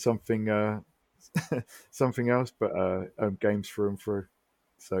been doing something something else, but games through and through.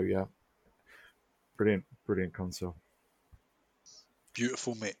 So yeah, brilliant console.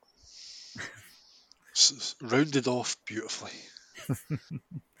 Beautiful, mate. Rounded off beautifully.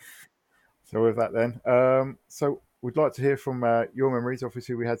 So with that then, so we'd like to hear from your memories.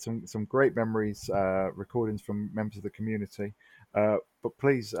 Obviously, we had some great memories, recordings from members of the community. But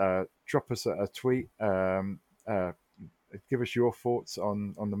please drop us a tweet. Give us your thoughts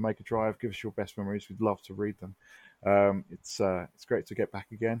on the Mega Drive. Give us your best memories. We'd love to read them. It's great to get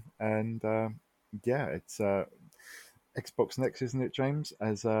back again. And it's Xbox next, isn't it, James?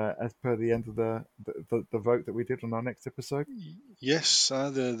 As per the end of the vote that we did on our next episode. Yes,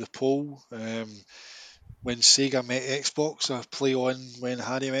 the poll. When Sega met Xbox, a play on when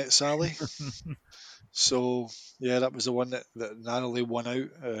Harry met Sally. So yeah, that was the one that narrowly won out.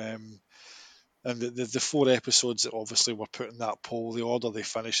 And the 4 episodes that obviously were put in that poll, the order they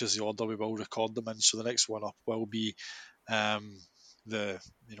finish is the order we will record them in. So the next one up will be whenever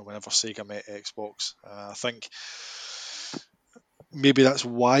Sega met Xbox. I think maybe that's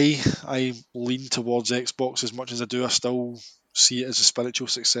why I lean towards Xbox as much as I do. I still see it as a spiritual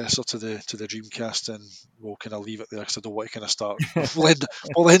successor to the Dreamcast, and we'll kind of leave it there because I don't want to kind of start.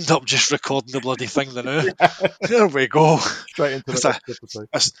 We'll end up just recording the bloody thing now. There we go. Straight into the next episode.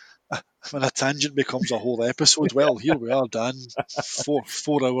 When a tangent becomes a whole episode, well, here we are, Dan. 4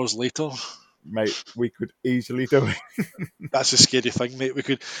 hours later. Mate, we could easily do it. That's a scary thing, mate. We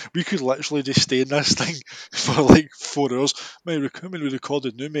could literally just stay in this thing for like 4 hours. Mate, how many we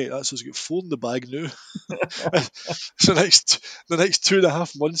recorded now, mate? That's us got 4 in the bag now. So the next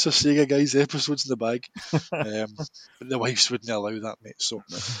 2.5 months of Sega Guys episodes in the bag. But the wives wouldn't allow that, mate. So,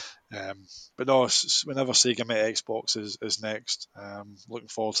 but no, whenever Sega met Xbox is next. Looking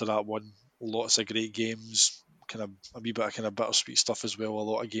forward to that one. Lots of great games. Kind of a wee bit of kind of bittersweet stuff as well. A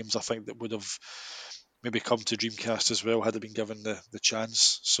lot of games I think that would have maybe come to Dreamcast as well had I been given the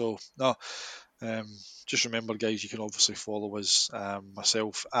chance. So no, just remember, guys, you can obviously follow us,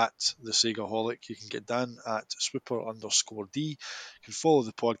 myself at the Segaholic. You can get Dan at Swooper_D. You can follow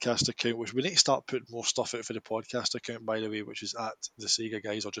the podcast account, which we need to start putting more stuff out for the podcast account, by the way, which is at the Sega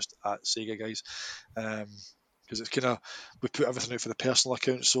Guys, or just at Sega Guys. Because it's kind of, we put everything out for the personal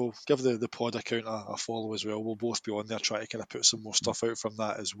account, so give the pod account a follow as well. We'll both be on there trying to kind of put some more stuff out from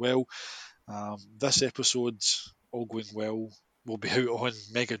that as well. This episode, all going well, will be out on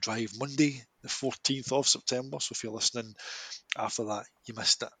Mega Drive Monday, the 14th of September. So if you're listening after that, you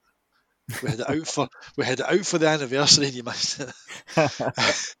missed it. We had it out for the anniversary and you missed it.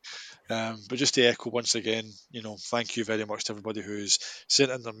 But just to echo once again, thank you very much to everybody who's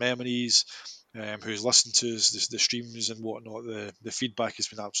sent in their memories, who's listened to us, the streams and whatnot. The feedback has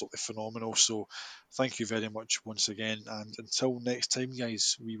been absolutely phenomenal. So thank you very much once again. And until next time,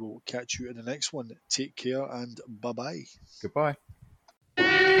 guys, we will catch you in the next one. Take care and bye-bye. Goodbye.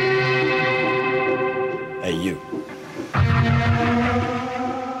 Hey, you.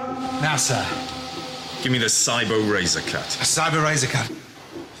 Now, sir, Give me the Cybo Razor Cut. a Cyber Razor Cut.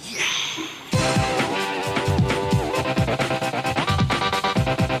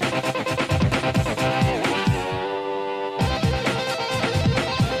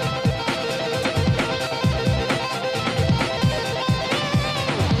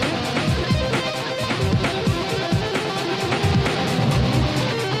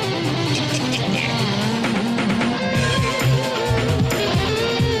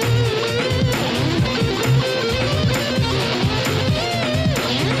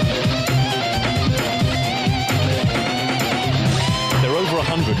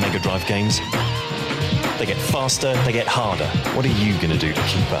 Mega Drive games. They get faster, they get harder. What are you going to do to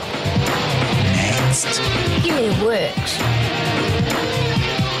keep up? Next. Give me the works.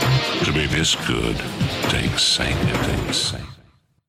 To be this good takes Sega.